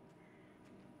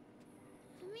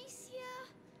 Amicia?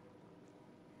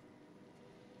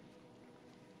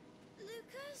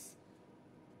 Lucas?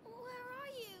 Where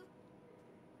are you?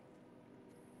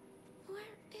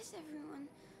 Where is everyone?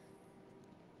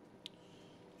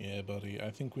 Yeah, buddy,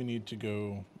 I think we need to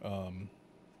go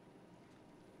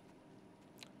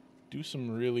do some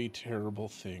really terrible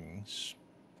things.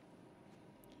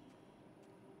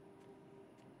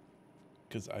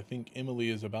 Because I think Emily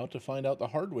is about to find out the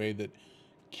hard way that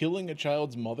killing a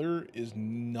child's mother is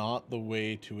not the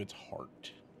way to its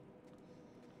heart.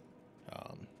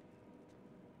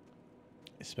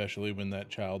 Especially when that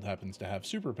child happens to have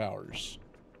superpowers.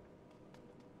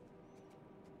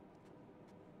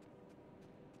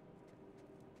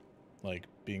 Like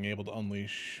being able to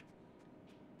unleash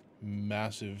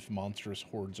massive, monstrous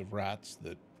hordes of rats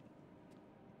that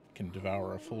can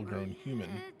devour a full-grown human.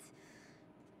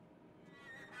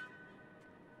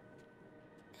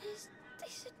 Is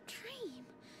this a dream?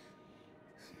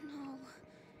 No,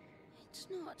 it's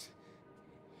not.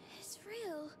 It's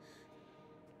real.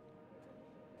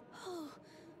 Oh,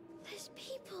 there's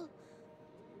people.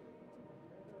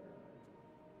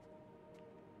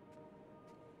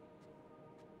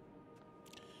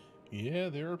 Yeah,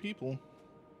 there are people.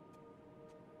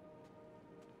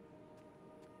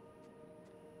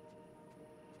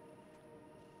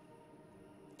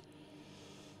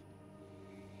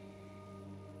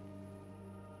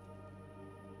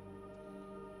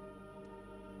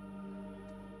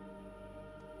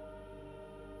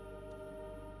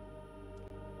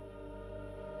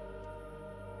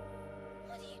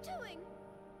 What are you doing?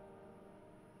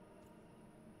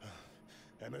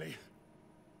 Emily?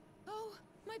 Oh,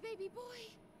 my baby boy.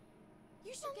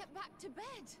 You should get back to bed.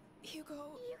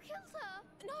 Hugo. You killed her.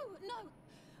 No.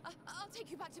 I'll take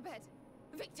you back to bed.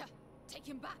 Victor, take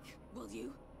him back, will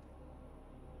you?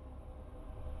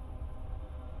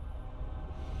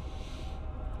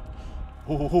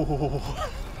 Oh.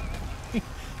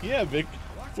 Yeah, Vic.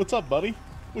 What's up, buddy?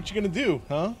 What you gonna do,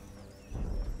 huh?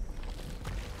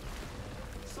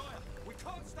 Sire, we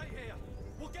can't stay here.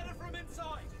 We'll get her from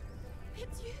inside.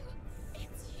 It's you.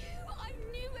 It's you. I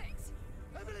knew it.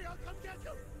 Emily, I'll come get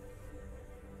you!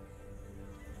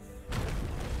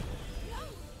 No.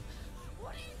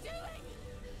 What are you doing?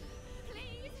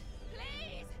 Please.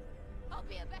 Please. I'll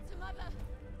be a better mother.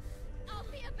 I'll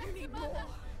be a better mother.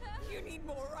 More. You need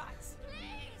more rats.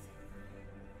 Please.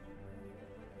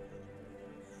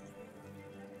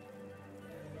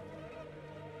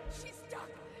 She's stuck.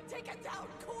 Take her down.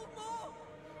 Call more.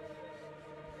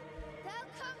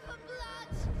 They'll come for blood.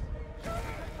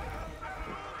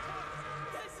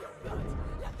 There's your blood.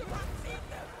 Let the rats eat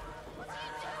them. What are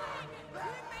you doing?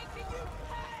 We're making you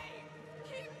pay.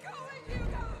 Keep going,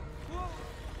 Hugo. Whoa.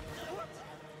 What?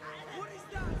 What is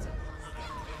that?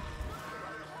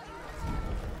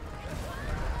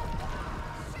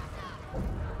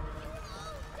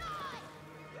 No,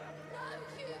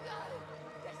 Hugo.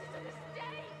 This is a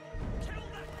mistake. Kill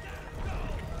that damn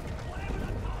dog! Whatever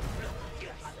the cost!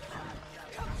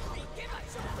 Come to me. Give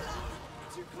us your blood.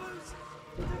 Too close!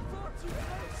 They're far too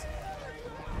close!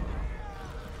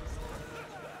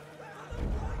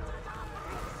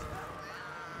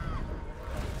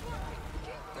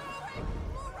 Keep going.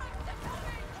 More rats are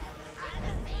coming.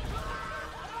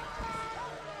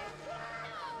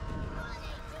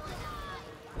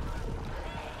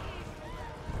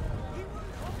 He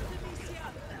won't hold Amicia!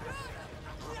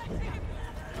 Let him.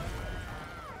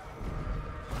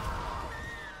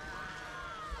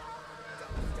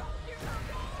 Don't stop, Hugo.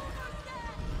 You're almost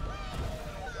there.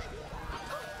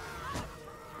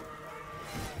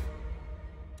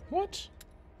 What?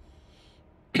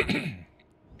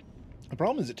 The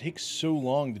problem is it takes so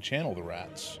long to channel the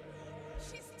rats.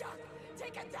 She's stuck.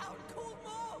 Take her down. Call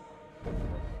more.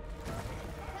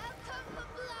 They'll come for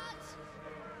blood.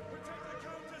 Protect the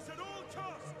Countess at all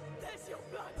costs! There's your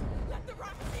blood. Let the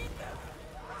rats eat them.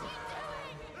 What are you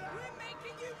doing? We're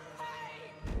making you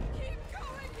pay. Keep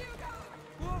going, Hugo.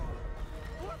 Whoa!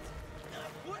 What?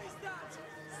 What is that?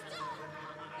 Stop!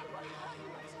 It won't hurt you,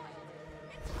 my child.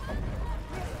 It's hurt you.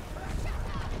 Shut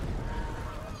up!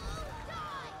 You'll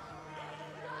die!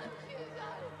 No,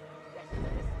 Hugo. This is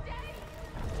a mistake.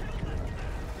 Kill that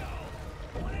damn dog!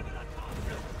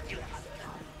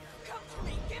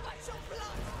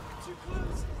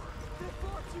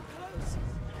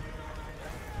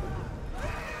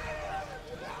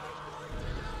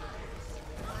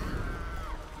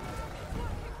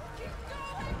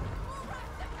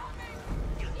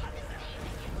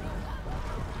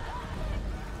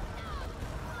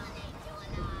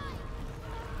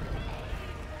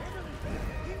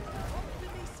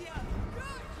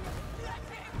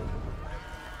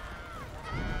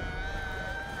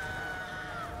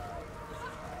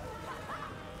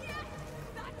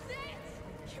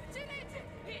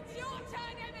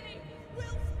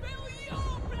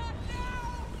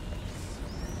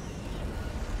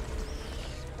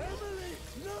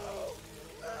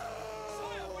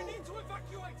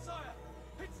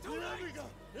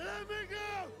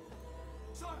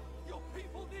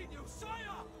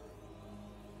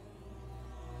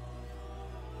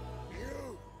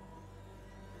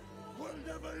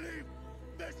 never leave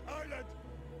this island!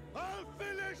 I'll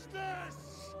finish this!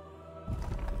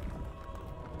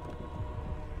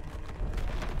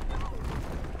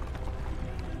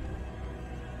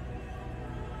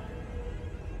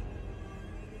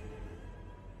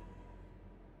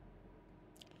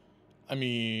 I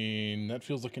mean, that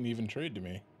feels like an even trade to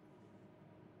me.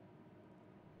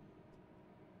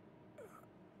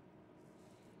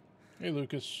 Hey,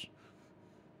 Lucas.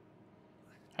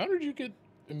 How did you get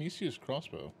Amicia's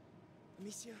crossbow?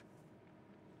 Amicia?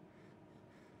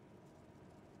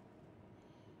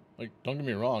 Like, don't get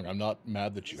me wrong, I'm not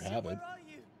mad that you Amicia, have it. where are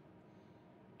you?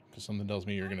 Because something tells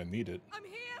me you're going to need it. I'm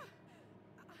here!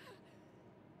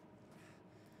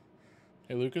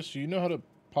 Hey, Lucas, do you know how to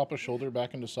pop a shoulder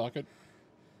back into socket?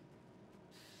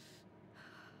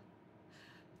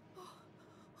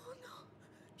 Oh no.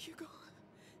 Hugo.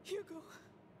 Hugo.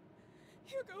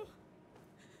 Hugo.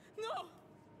 No!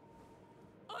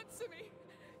 Answer me!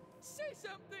 Say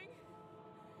something!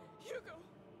 Hugo!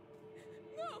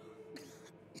 No!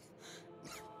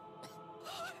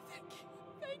 Oh, thank you.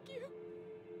 Thank you.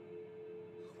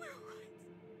 We're all right.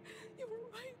 You're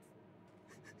all right.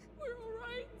 We're all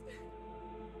right.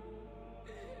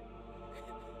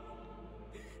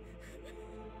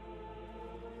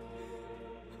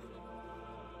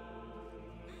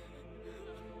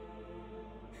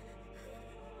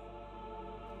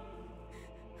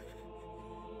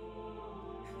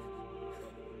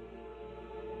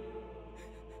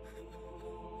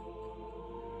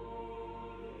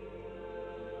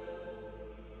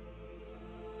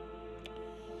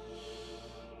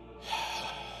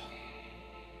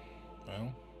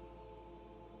 Well,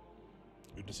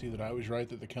 good to see that I was right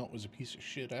that the Count was a piece of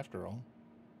shit after all.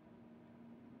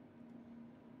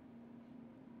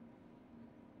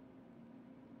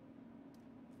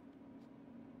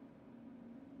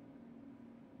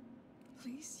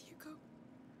 Please, Hugo.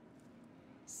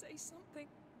 Say something.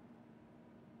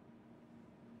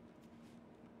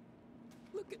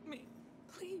 Look at me,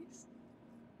 please.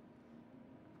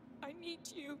 I need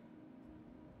you.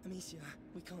 Amicia,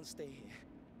 we can't stay here.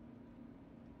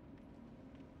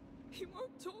 He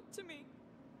won't talk to me.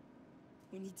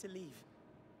 We need to leave.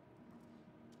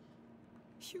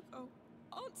 Hugo,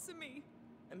 answer me.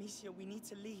 Amicia, we need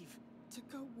to leave. To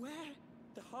go where?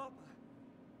 The harbor.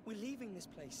 We're leaving this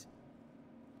place.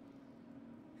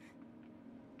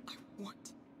 I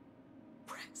want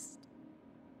rest.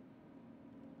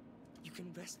 You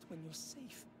can rest when you're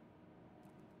safe.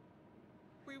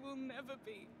 We will never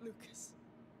be, Lucas.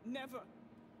 Never.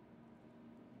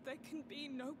 There can be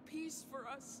no peace for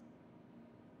us.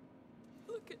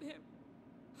 Look at him.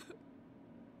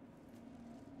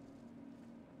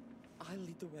 I'll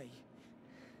lead the way.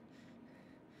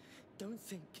 Don't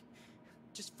think.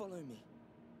 Just follow me.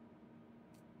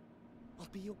 I'll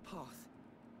be your path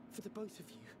for the both of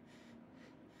you.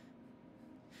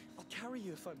 I'll carry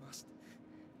you if I must.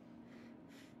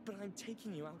 But I'm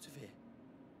taking you out of here.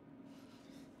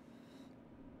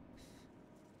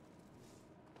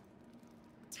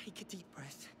 Take a deep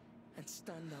breath and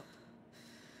stand up.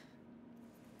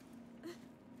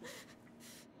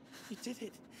 You did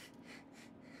it.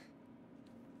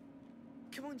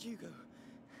 Come on, Hugo.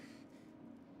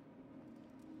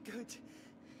 Good.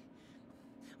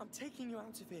 I'm taking you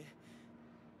out of here.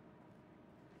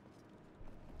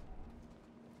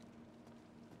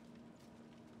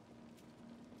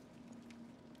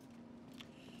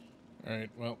 Alright,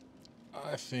 well,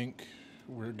 I think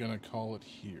we're gonna call it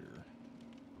here.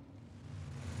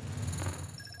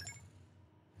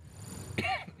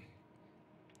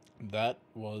 That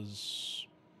was...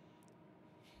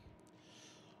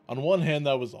 On one hand,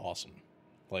 that was awesome.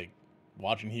 Like,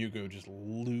 watching Hugo just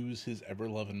lose his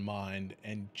ever-loving mind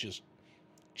and just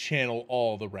channel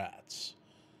all the rats.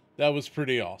 That was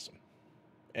pretty awesome.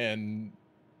 And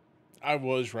I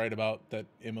was right about that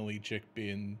Emily chick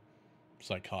being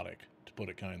psychotic, to put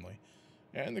it kindly.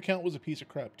 And the Count was a piece of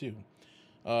crap, too.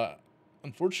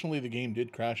 Unfortunately, the game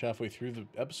did crash halfway through the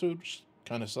episode, which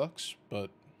kind of sucks, but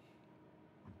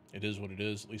it is what it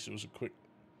is. At least it was a quick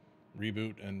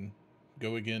reboot and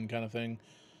go again kind of thing.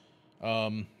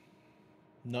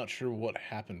 Not sure what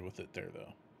happened with it there,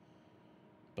 though.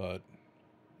 But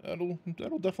that'll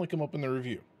definitely come up in the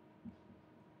review.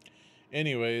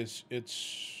 Anyways, it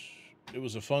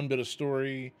was a fun bit of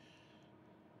story.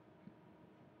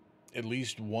 At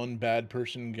least one bad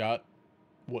person got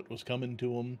what was coming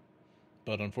to them,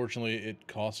 but unfortunately it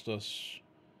cost us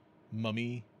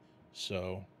Mummy,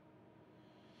 so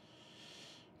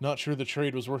not sure the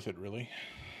trade was worth it, really.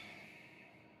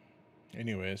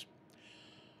 Anyways,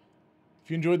 if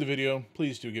you enjoyed the video,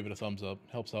 please do give it a thumbs up.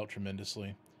 Helps out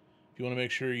tremendously. If you want to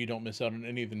make sure you don't miss out on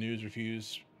any of the news,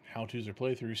 reviews, how-tos, or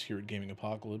playthroughs here at Gaming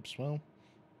Apocalypse, well,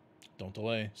 don't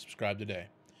delay. Subscribe today.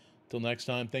 Till next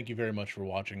time, thank you very much for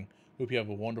watching. Hope you have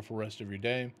a wonderful rest of your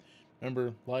day.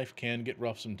 Remember, life can get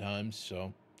rough sometimes,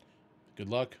 so good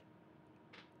luck.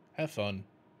 Have fun.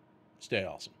 Stay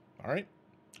awesome. All right?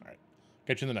 All right.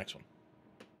 Catch you in the next one.